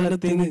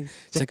കല്യാണത്തിന്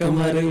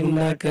ചെക്കന്മാരെ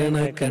ഉണ്ടാക്കണ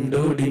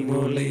കണ്ടോടി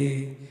മോളെ,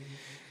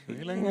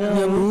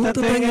 മൂത്ത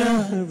തേങ്ങ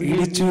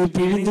ഇടിച്ചു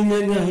പിഴിഞ്ഞു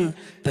ഞങ്ങ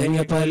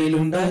തേങ്ങപ്പാലിൽ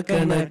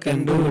ഉണ്ടാക്കണ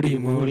കണ്ടോടി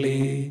മോളെ,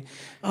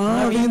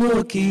 ആവി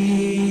നോക്കി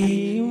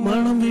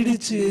മണം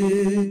പിടിച്ച്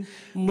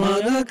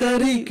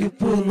മാങ്ങാക്കറിക്ക്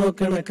പൂ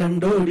നോക്കണ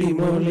കണ്ടോടി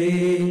മോളെ,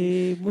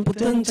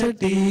 മുറ്റം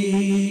ചട്ടി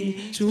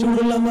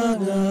ചൂടുള്ള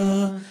മാങ്ങ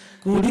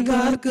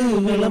കുടികാർക്ക്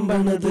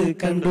വിളമ്പണത്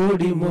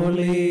കണ്ടോടി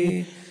മോളെ,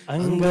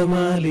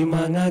 അങ്കമാലി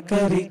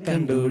മാങ്ങാക്കറി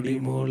കണ്ടോടി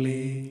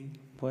മോളെ.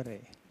 പോരെ,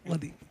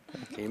 മതി.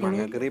 ഈ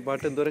മാങ്ങാക്കറി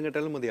പാട്ട് എന്തോരം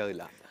കേട്ടാലും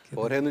മതിയാവില്ല,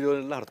 പോരെന്ന്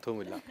ചോദിച്ചാൽ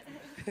അർത്ഥവുമില്ല.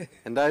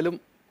 എന്തായാലും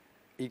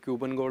ഈ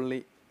ക്യൂബൻ കോളനി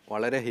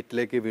വളരെ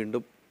ഹിറ്റിലേക്ക്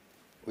വീണ്ടും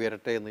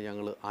ഉയരട്ടെ എന്ന്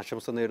ഞങ്ങൾ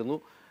ആശംസ നേരുന്നു.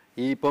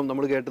 ഈ ഇപ്പം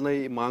നമ്മൾ കേട്ടുന്ന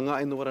ഈ മാങ്ങ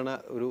എന്ന് പറയുന്ന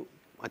ഒരു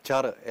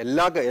അച്ചാർ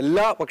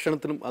എല്ലാ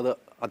ഭക്ഷണത്തിനും അത്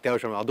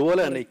അത്യാവശ്യമാണ്.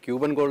 അതുപോലെ തന്നെ ഈ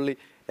ക്യൂബൻ കോളനി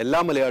എല്ലാ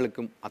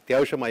മലയാളിക്കും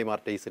അത്യാവശ്യമായി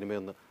മാറട്ടെ ഈ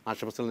സിനിമയെന്ന്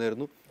ആശംസകൾ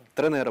നേരുന്നു.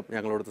 ഇത്ര നേരം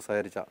ഞങ്ങളോട്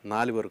സഹകരിച്ച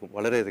 4 പേർക്കും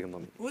വളരെയധികം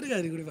നന്ദി. ഒരു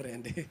കാര്യം കൂടി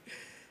പറയാൻ്റെ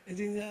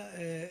വെച്ച് കഴിഞ്ഞാൽ,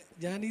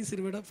 ഞാൻ ഈ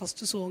സിനിമയുടെ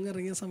ഫസ്റ്റ് സോങ്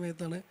ഇറങ്ങിയ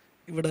സമയത്താണ്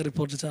ഇവിടെ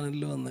റിപ്പോർട്ടർ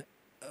ചാനലിൽ വന്ന്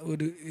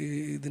ഒരു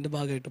ഇതിൻ്റെ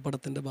ഭാഗമായിട്ട്,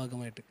 പടത്തിൻ്റെ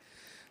ഭാഗമായിട്ട്.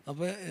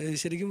 അപ്പോൾ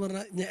ശരിക്കും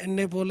പറഞ്ഞാൽ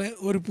എന്നെ പോലെ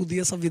ഒരു പുതിയ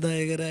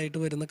സംവിധായകരായിട്ട്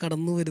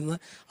കടന്നു വരുന്ന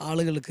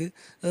ആളുകൾക്ക്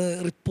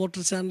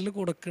റിപ്പോർട്ടർ ചാനൽ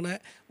കൊടുക്കണ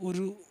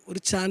ഒരു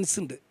ചാൻസ്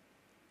ഉണ്ട്.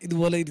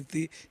 ഇതുപോലെ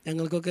ഇരുത്തി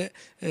ഞങ്ങൾക്കൊക്കെ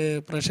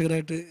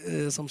പ്രേക്ഷകരായിട്ട്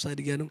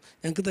സംസാരിക്കാനും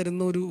ഞങ്ങൾക്ക്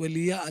തരുന്ന ഒരു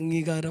വലിയ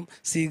അംഗീകാരം,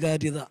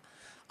 സ്വീകാര്യത,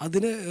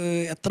 അതിന്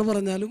എത്ര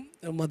പറഞ്ഞാലും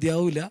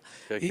മതിയാവില്ല.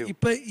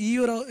 ഇപ്പം ഈ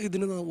ഒരു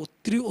ഇതിന്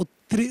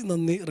ഒത്തിരി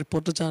നന്ദി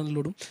റിപ്പോർട്ടർ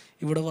ചാനലിനോടും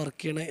ഇവിടെ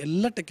വർക്ക് ചെയ്യണ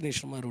എല്ലാ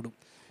ടെക്നീഷ്യന്മാരോടും,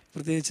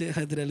 പ്രത്യേകിച്ച്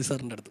ഹൈദരാലി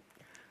സാറിൻ്റെ അടുത്ത്.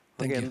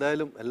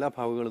 എന്തായാലും എല്ലാ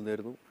ഭാവുകളും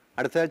നേരുന്നു.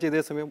 അടുത്ത ആഴ്ച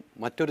ഇതേ സമയം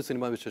മറ്റൊരു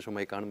സിനിമാ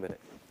വിശേഷമായി കാണും വരെ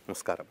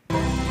നമസ്കാരം.